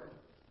the Lord.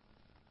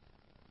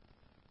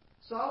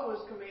 Saul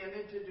was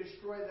commanded to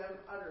destroy them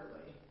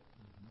utterly.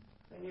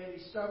 And yet he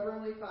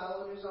stubbornly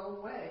followed his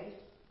own way.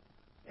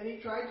 And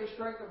he tried to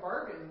strike a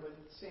bargain with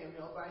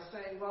Samuel by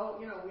saying, well,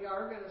 we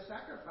are going to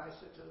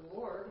sacrifice it to the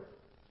Lord.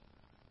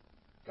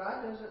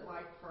 God doesn't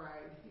like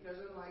pride. He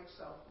doesn't like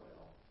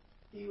self-will.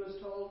 He was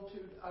told to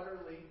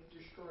utterly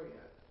destroy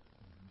it.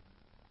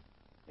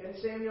 And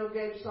Samuel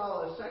gave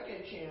Saul a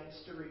second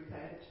chance to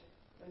repent,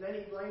 and then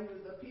he blamed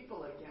the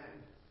people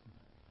again.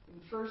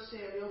 In 1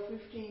 Samuel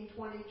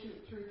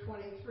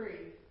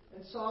 15:22-23,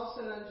 and Saul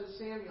said unto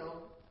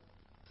Samuel,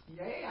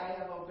 Yea, I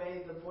have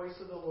obeyed the voice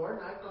of the Lord,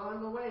 and I've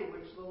gone the way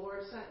which the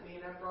Lord sent me,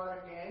 and I've brought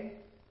Agag,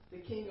 the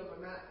king of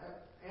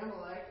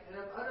Amalek, and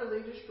have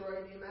utterly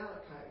destroyed the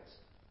Amalekites.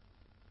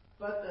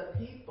 But the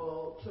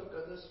people took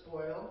of the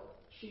spoil,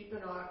 sheep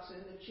and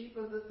oxen, the chief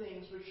of the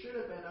things which should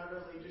have been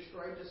utterly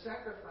destroyed, to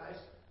sacrifice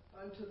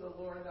unto the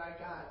Lord thy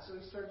God. So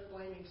he starts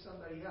blaming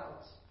somebody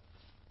else.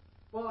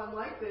 Well, I'm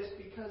like this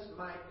because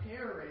my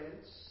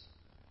parents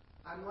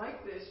I'm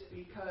like this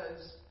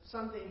because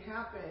something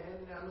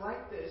happened. I'm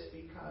like this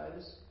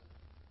because.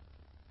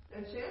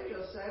 And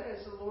Samuel said,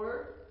 as the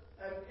Lord,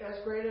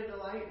 as great a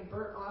delight in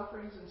burnt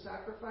offerings and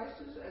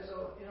sacrifices as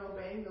in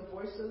obeying the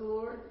voice of the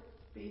Lord,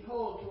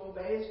 behold, to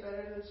obey is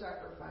better than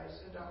sacrifice,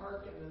 and to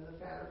hearken than the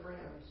fat of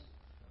rams.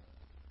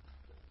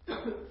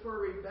 For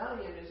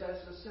rebellion is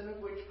as the sin of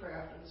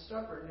witchcraft, and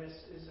stubbornness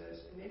is as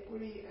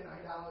iniquity and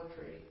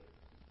idolatry.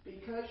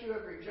 Because you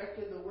have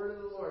rejected the word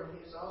of the Lord,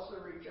 he has also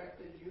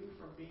rejected you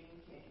from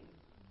being king.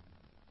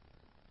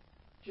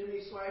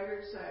 Jimmy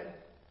Swaggart said,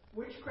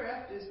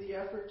 witchcraft is the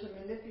effort to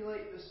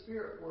manipulate the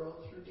spirit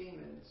world through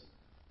demons.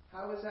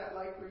 How is that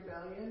like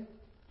rebellion?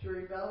 To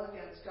rebel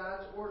against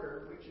God's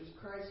order, which is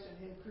Christ and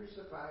him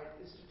crucified,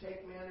 is to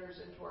take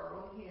matters into our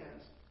own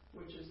hands,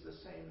 which is the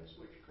same as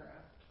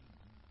witchcraft.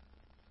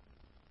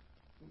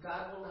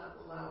 God will not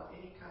allow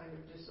any kind of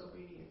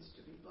disobedience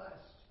to be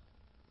blessed.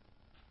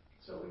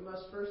 So we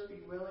must first be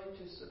willing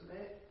to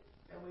submit,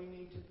 and we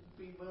need to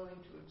be willing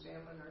to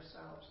examine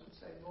ourselves and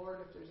say,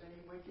 Lord, if there's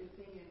any wicked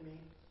thing in me,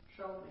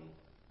 show me.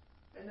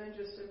 And then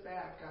just sit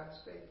back.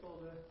 God's faithful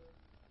to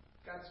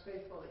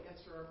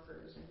answer our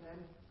prayers.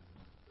 Amen.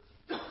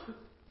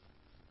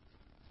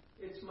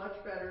 It's much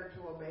better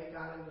to obey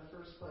God in the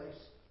first place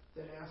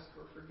than ask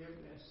for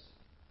forgiveness.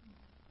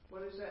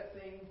 What is that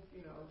thing?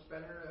 It's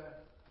better to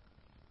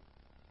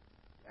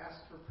ask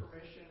for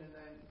permission and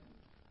then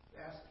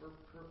ask for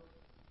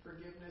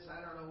forgiveness. I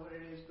don't know what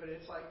it is, but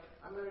it's like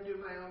I'm going to do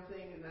my own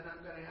thing and then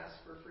I'm going to ask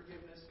for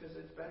forgiveness because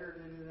it's better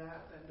to do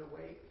that than to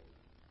wait.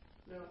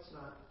 No, it's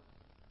not.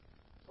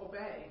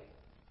 Obey.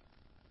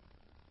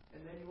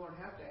 And then you won't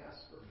have to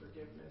ask for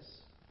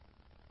forgiveness.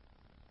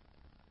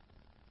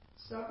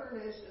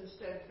 Stubbornness and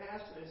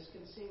steadfastness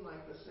can seem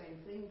like the same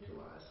thing to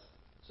us.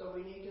 So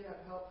we need to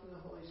have help from the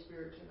Holy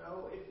Spirit to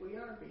know if we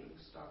are being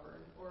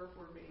stubborn or if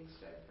we're being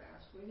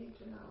steadfast. We need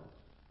to know.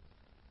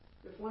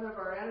 If one of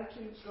our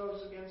attitudes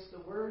goes against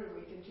the Word and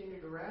we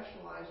continue to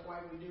rationalize why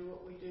we do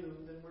what we do,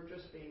 then we're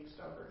just being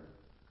stubborn.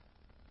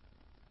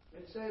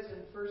 It says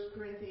in 1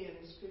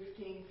 Corinthians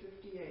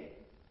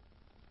 15:58,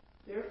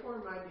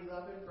 therefore, my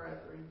beloved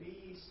brethren, be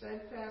ye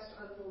steadfast,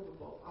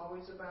 unmovable,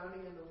 always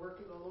abounding in the work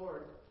of the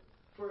Lord,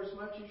 for as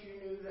much as you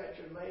knew that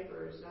your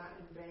labor is not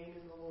in vain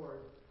in the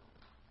Lord.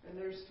 And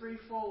there's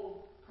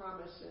threefold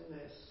promise in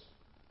this.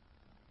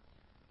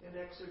 In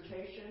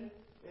exhortation,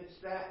 it's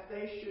that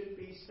they should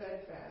be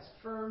steadfast,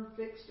 firm,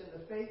 fixed in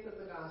the faith of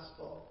the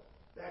gospel,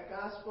 that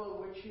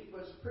gospel which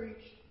was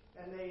preached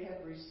and they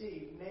had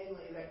received,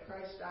 namely that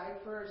Christ died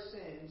for our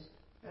sins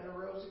and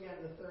arose again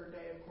the third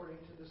day according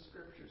to the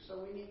Scriptures.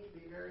 So we need to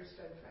be very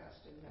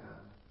steadfast in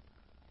that.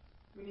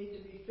 We need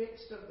to be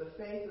fixed of the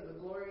faith of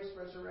the glorious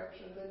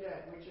resurrection of the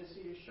dead, which, as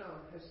he has shown,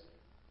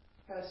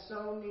 has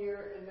so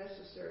near and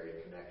necessary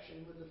a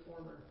connection with the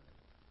former.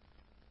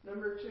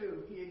 Number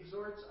 2, he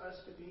exhorts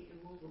us to be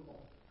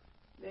immovable,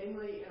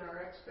 namely in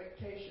our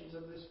expectations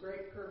of this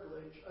great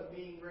privilege of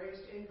being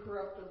raised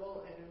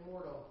incorruptible and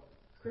immortal.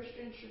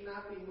 Christians should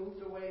not be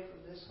moved away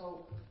from this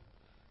hope,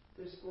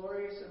 this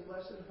glorious and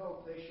blessed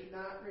hope. They should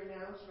not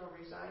renounce nor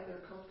resign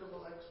their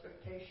comfortable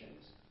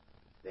expectations.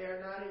 They are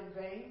not in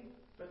vain,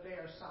 but they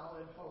are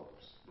solid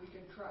hopes. We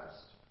can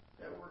trust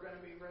that we're going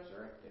to be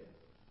resurrected.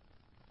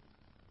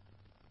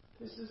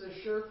 This is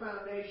a sure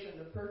foundation,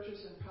 the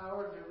purchase and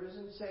power of the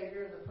risen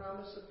Savior, and the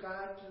promise of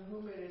God, to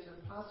whom it is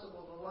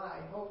impossible to lie,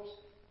 hopes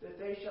that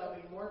they shall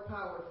be more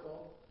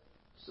powerful,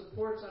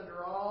 supports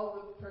under all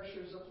the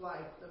pressures of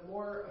life, the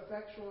more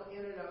effectual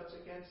antidotes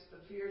against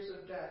the fears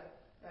of death,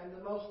 and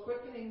the most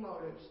quickening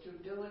motives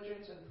to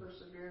diligence and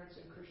perseverance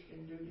in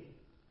Christian duty.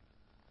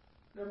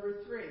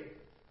 Number 3,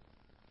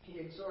 he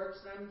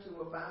exhorts them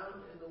to abound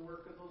in the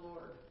work of the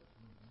Lord.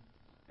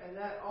 And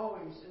that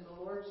always in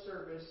the Lord's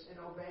service, in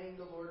obeying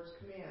the Lord's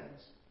commands.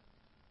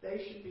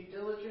 They should be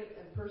diligent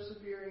and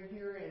persevering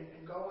herein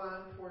and go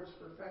on towards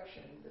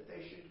perfection, that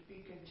they should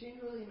be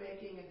continually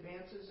making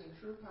advances in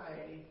true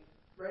piety,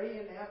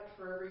 ready and apt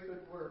for every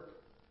good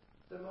work.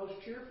 The most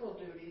cheerful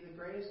duty, the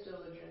greatest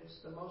diligence,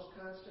 the most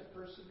constant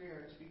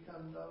perseverance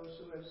become those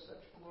who have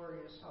such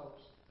glorious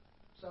hopes.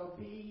 So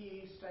be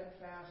ye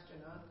steadfast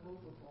and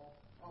unmovable,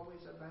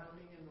 always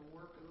abounding in the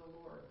work of the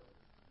Lord.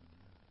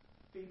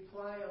 Be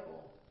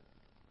pliable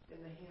in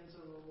the hands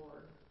of the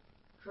Lord.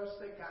 Trust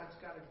that God's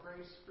got a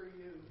grace for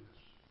you.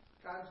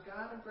 God's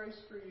got a grace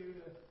for you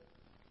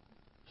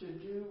to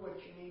do what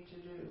you need to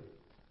do.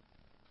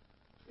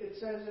 It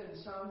says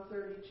in Psalm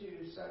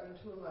 32,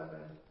 7-11,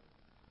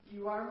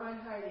 you are my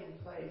hiding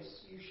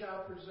place. You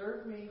shall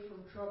preserve me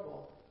from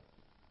trouble.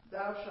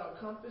 Thou shalt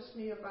compass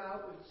me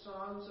about with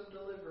songs of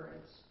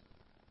deliverance.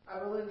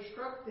 I will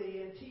instruct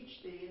thee and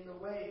teach thee in the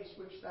ways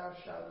which thou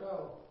shalt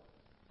go.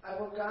 I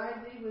will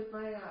guide thee with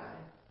my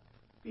eye.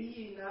 Be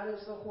ye not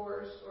as the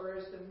horse or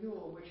as the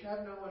mule, which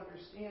have no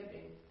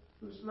understanding,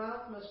 whose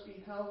mouth must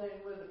be held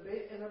in with a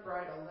bit and a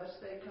bridle, lest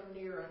they come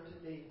near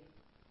unto thee.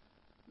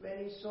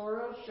 Many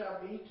sorrows shall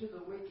be to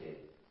the wicked,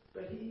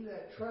 but he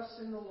that trusts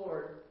in the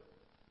Lord,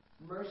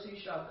 mercy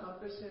shall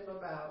compass him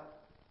about.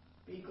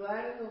 Be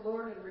glad in the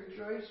Lord and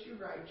rejoice, you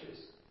righteous,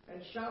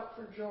 and shout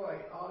for joy,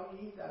 all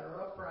ye that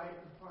are upright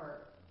in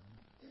heart.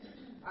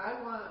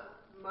 I want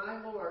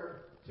my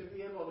Lord to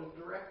be able to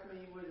direct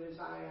me with his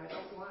eye. I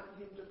don't want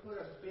him to put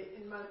a bit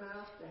in my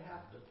mouth, to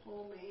have to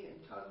pull me and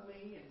tug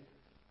me. And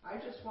I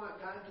just want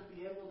God to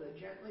be able to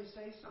gently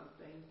say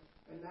something,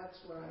 and that's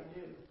what I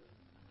do.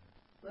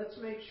 Let's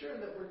make sure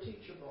that we're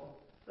teachable.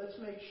 Let's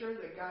make sure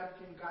that God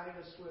can guide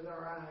us with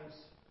our eyes.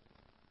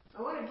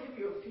 I want to give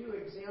you a few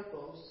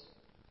examples.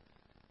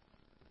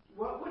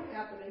 What would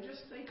happen, and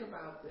just think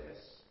about this,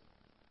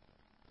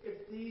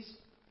 if these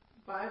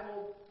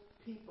Bible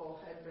people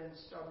had been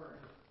stubborn?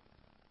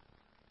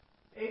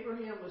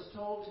 Abraham was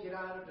told to get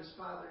out of his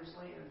father's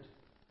land.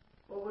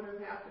 What would have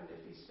happened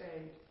if he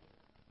stayed?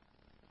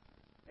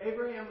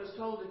 Abraham was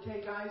told to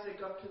take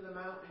Isaac up to the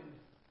mountain.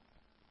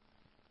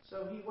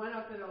 So he went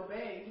up and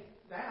obeyed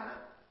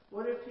that.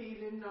 What if he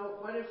didn't know?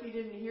 What if he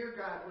didn't hear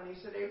God when he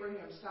said,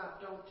 Abraham,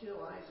 stop, don't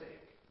kill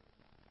Isaac?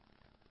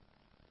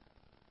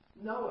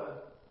 Noah,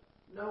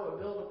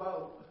 build a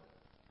boat.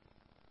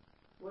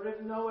 What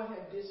if Noah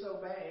had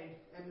disobeyed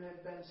and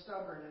had been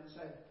stubborn and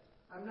said,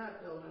 I'm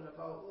not building a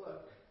boat,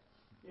 look.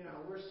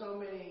 We're so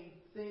many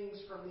things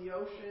from the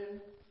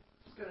ocean.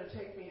 It's going to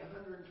take me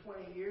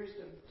 120 years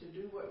to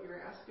do what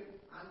you're asking.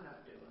 I'm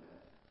not doing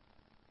it.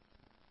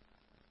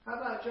 How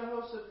about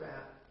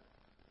Jehoshaphat?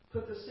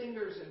 Put the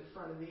singers in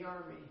front of the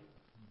army.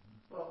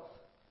 Well,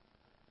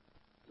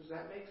 does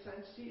that make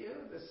sense to you?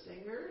 The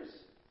singers?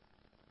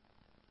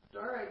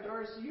 All right,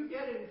 Doris, you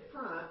get in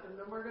front, and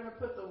then we're going to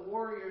put the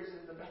warriors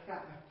in the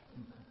back.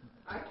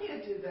 I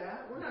can't do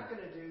that. We're not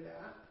going to do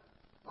that.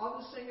 All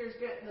the singers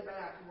get in the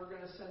back, and we're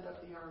going to send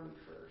up the army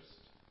first.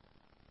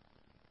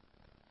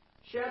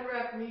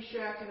 Shadrach,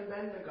 Meshach, and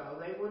Abednego,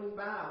 they wouldn't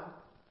bow.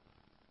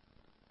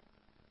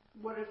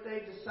 What if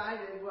they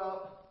decided,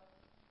 well,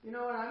 you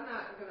know what, I'm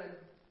not going to,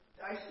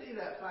 I see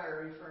that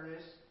fiery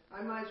furnace,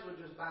 I might as well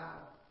just bow.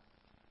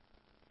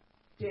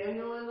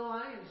 Daniel in the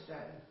lion's den.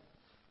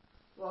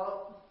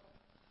 Well,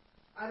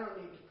 I don't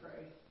need to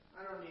pray.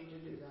 I don't need to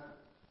do that.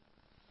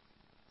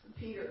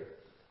 Peter,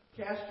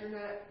 cast your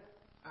net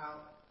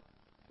out.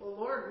 Well,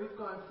 Lord, we've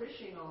gone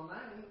fishing all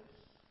night.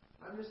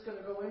 I'm just going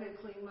to go in and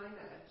clean my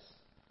nets.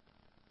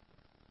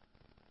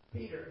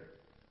 Peter,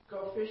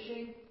 go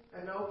fishing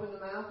and open the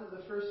mouth of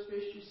the first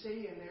fish you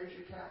see, and there's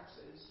your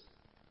taxes.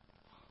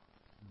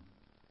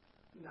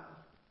 No,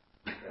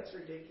 that's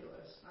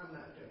ridiculous. I'm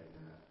not doing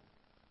that.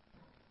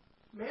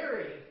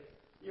 Mary,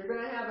 you're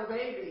going to have a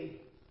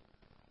baby.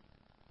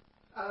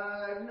 No,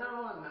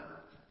 I'm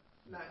not.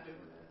 Not doing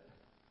it.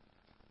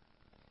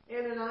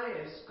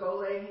 Ananias, go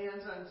lay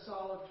hands on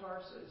Saul of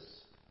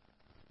Tarsus.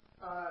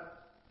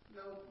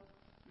 No,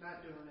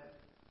 not doing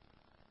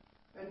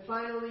it. And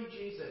finally,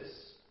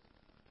 Jesus,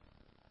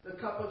 the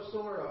cup of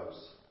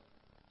sorrows.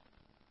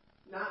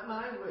 Not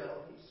my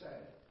will, he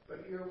said,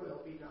 but your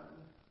will be done.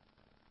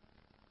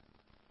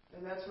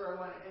 And that's where I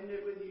want to end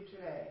it with you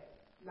today.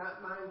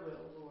 Not my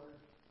will, Lord,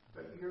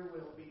 but your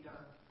will be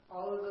done.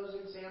 All of those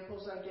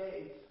examples I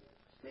gave,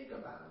 think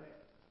about it.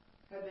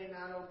 Had they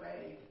not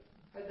obeyed?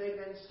 Had they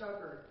been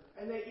stubborn?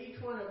 And each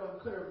one of them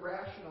could have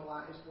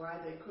rationalized why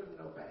they couldn't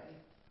obey.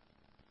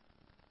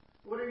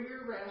 What are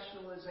your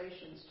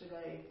rationalizations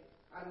today?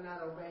 I'm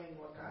not obeying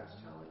what God's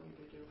telling you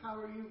to do. How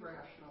are you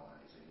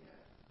rationalizing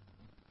it?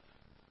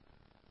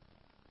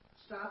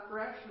 Stop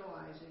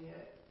rationalizing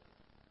it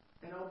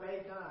and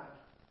obey God.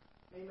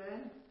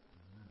 Amen?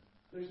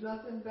 There's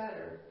nothing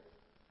better.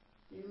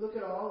 You look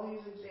at all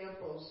these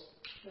examples,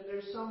 and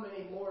there's so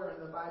many more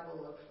in the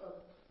Bible of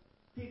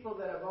people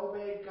that have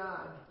obeyed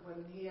God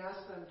when he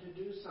asked them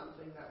to do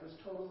something that was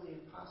totally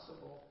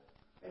impossible.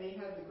 And he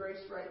had the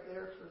grace right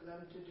there for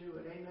them to do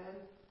it. Amen?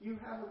 You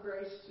have a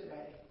grace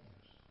today.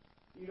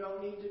 You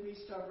don't need to be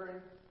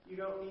stubborn. You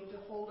don't need to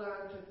hold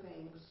on to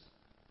things.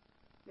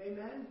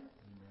 Amen? Amen.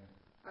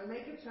 I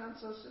make it sound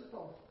so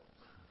simple.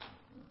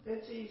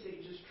 It's easy.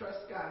 Just trust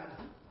God.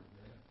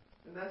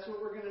 And that's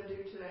what we're going to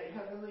do today.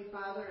 Heavenly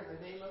Father, in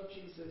the name of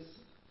Jesus,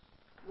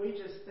 we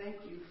just thank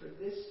you for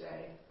this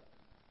day.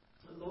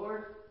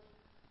 Lord,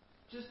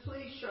 just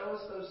please show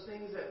us those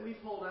things that we've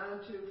held on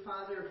to.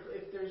 Father,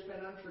 if there's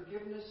been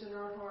unforgiveness in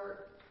our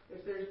heart,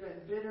 if there's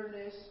been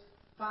bitterness,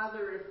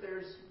 Father, if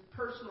there's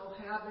personal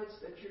habits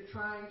that you're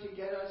trying to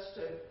get us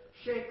to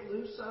shake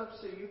loose of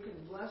so you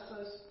can bless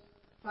us,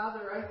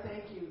 Father, I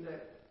thank you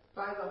that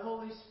by the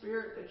Holy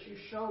Spirit that you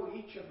show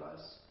each of us.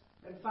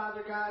 And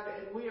Father God,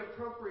 and we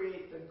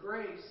appropriate the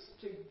grace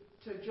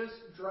to just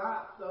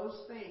drop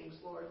those things,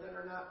 Lord, that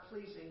are not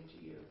pleasing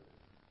to you.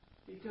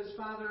 Because,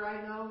 Father,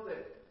 I know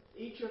that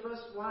each of us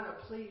want to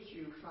please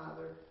you,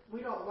 Father.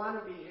 We don't want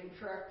to be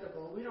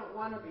intractable. We don't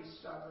want to be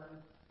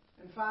stubborn.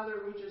 And,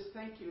 Father, we just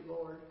thank you,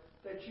 Lord,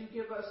 that you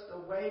give us the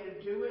way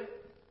to do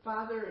it,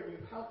 Father, and you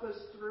help us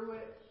through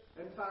it.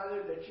 And,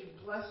 Father, that you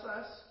bless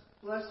us,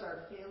 bless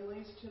our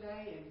families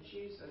today. In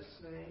Jesus'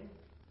 name,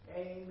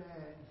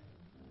 amen.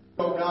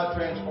 So God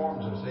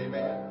transforms us,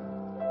 amen.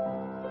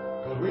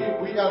 Because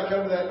we got to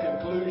come to that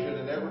conclusion,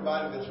 and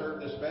everybody that's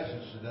heard this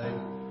message today,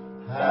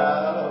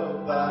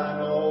 have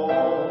thine own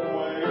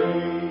way.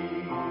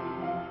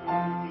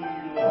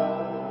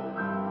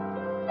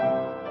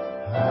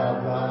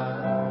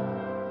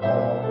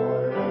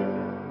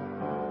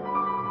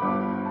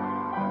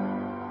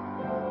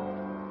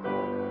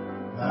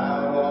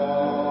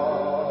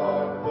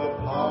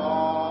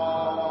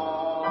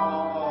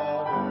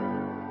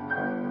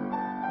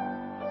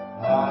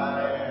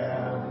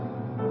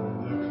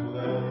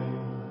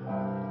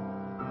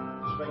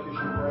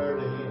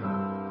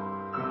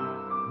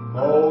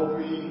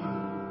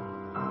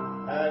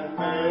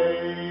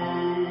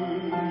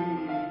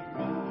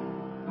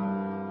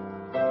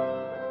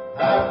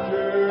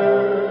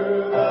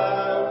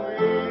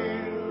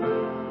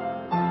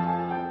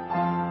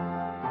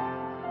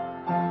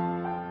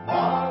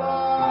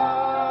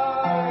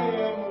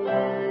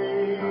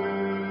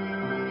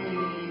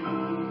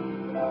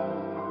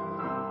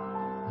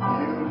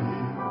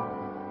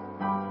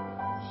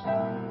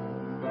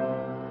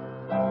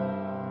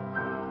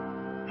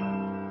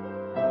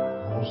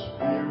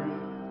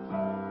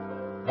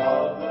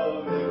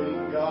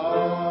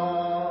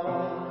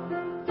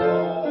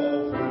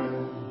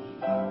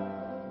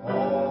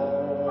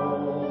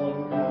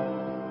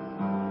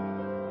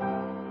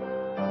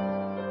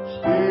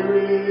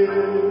 Spirit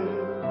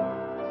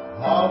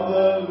of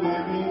the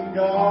living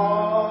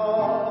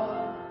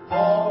God,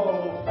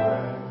 fall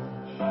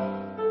fresh.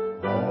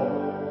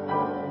 Oh,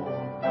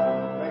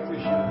 make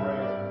this your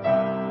prayer.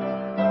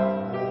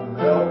 Oh,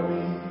 melt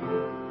me,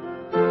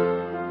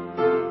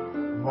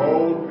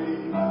 mold me,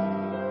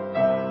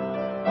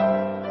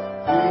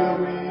 fill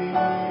me,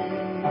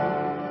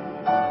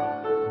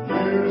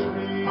 use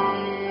me,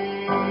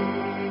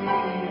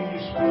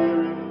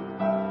 Spirit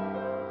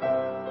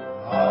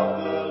of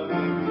the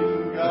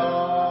living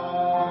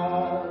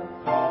God,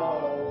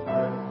 fall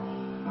fresh.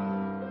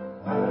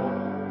 Oh,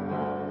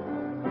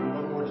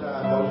 one more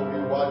time, those of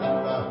you watching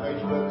by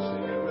Facebook,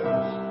 sing it with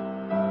us.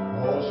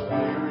 Oh,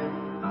 Spirit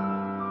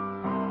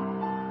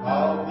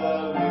of the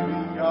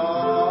living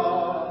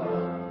God,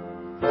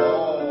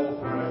 fall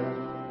fresh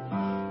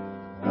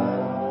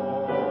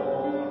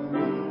on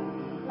me.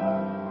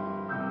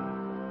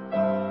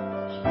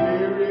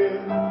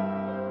 Spirit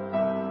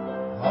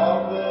of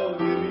the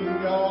living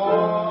God,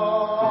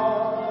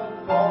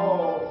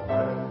 fall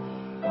fresh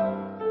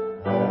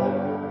on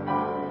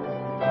me.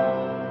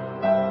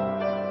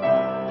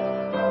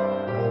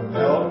 Oh,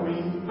 melt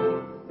me,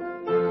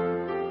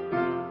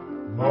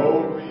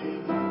 mold me,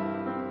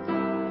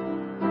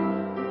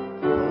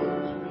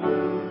 put me,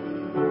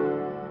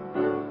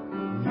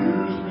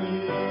 use me,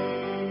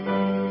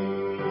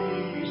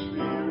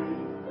 Spirit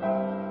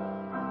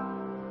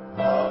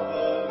of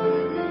the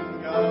living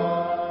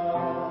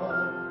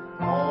God,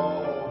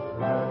 fall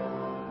fresh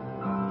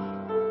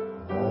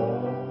on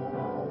me.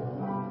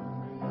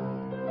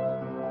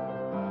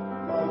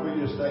 Father, we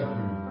just thank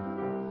you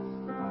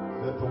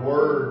that the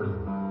word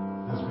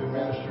that's been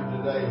ministered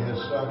today has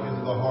sunk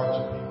into the hearts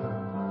of people.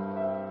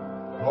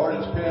 Lord,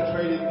 it's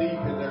penetrated deep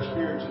in their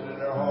spirits and in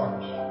their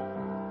hearts,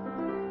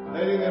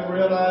 letting them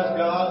realize,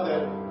 God,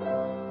 that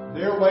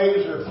their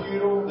ways are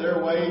futile,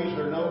 their ways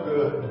are no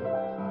good.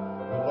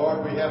 But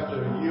Lord, we have to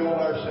yield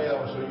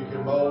ourselves so you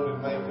can mold and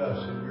make us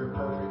in your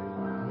perfect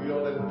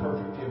will and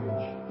perfect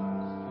image.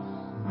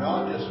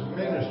 God, just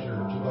minister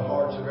to the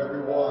hearts of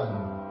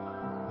everyone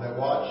that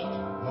watched,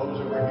 those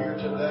that were here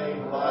today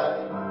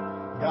live.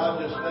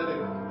 God, just let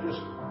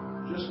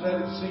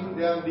it sink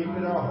down deep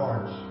in our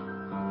hearts.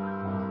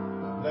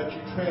 Let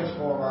you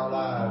transform our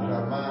lives,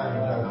 our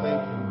minds, our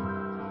thinking,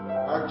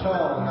 our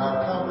tongue,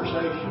 our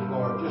conversation,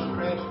 Lord. Just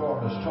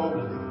transform us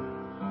totally.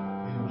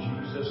 In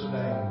Jesus'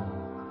 name.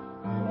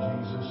 In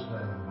Jesus'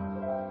 name.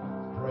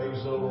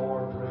 Praise the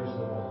Lord. Praise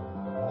the Lord.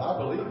 Well, I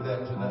believe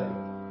that today.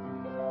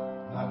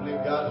 I believe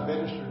God's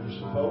ministered to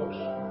some folks.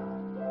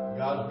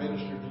 God's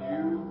ministered to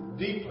you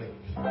deeply.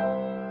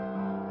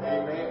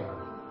 Amen.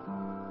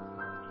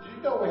 Do you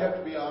know we have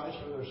to be honest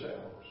with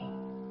ourselves?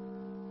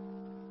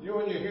 You know,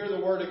 when you hear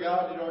the Word of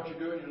God, you know what you're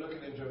doing? You're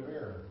looking into a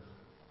mirror.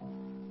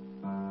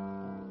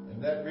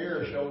 And that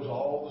mirror shows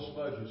all the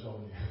smudges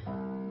on you.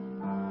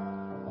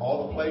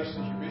 All the places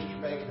you missed your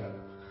makeup.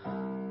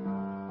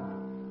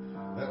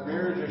 That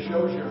mirror just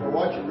shows you for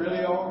what you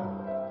really are.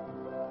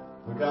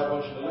 But God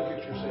wants you to look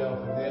at yourself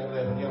and then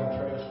let Him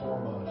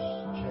transform us,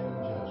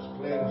 change us,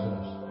 cleanse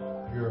us,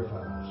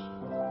 purify us.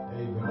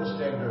 Amen. Let's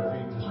stand to our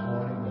feet this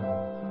morning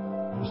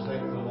and just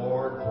thank the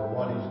Lord for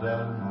what He's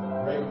done.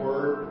 Great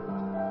word.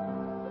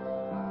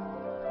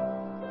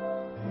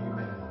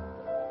 Amen.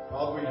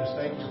 Father, we just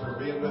thank you for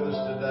being with us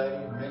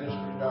today,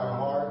 ministering to our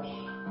hearts,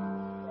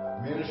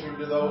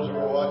 ministering to those who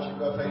are watching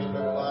by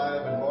Facebook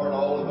Live, and Lord,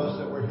 all of us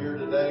that were here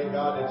today,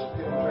 God, it's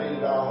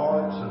penetrated our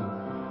hearts,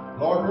 and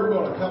Lord, we're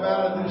going to come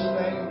out of this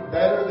thing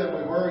better than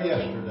we were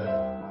yesterday,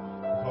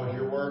 because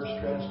your word's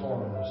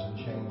transforming us and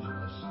changing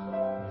us.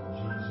 In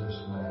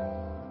Jesus' name,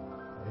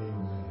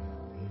 amen.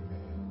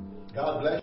 Amen. God bless you.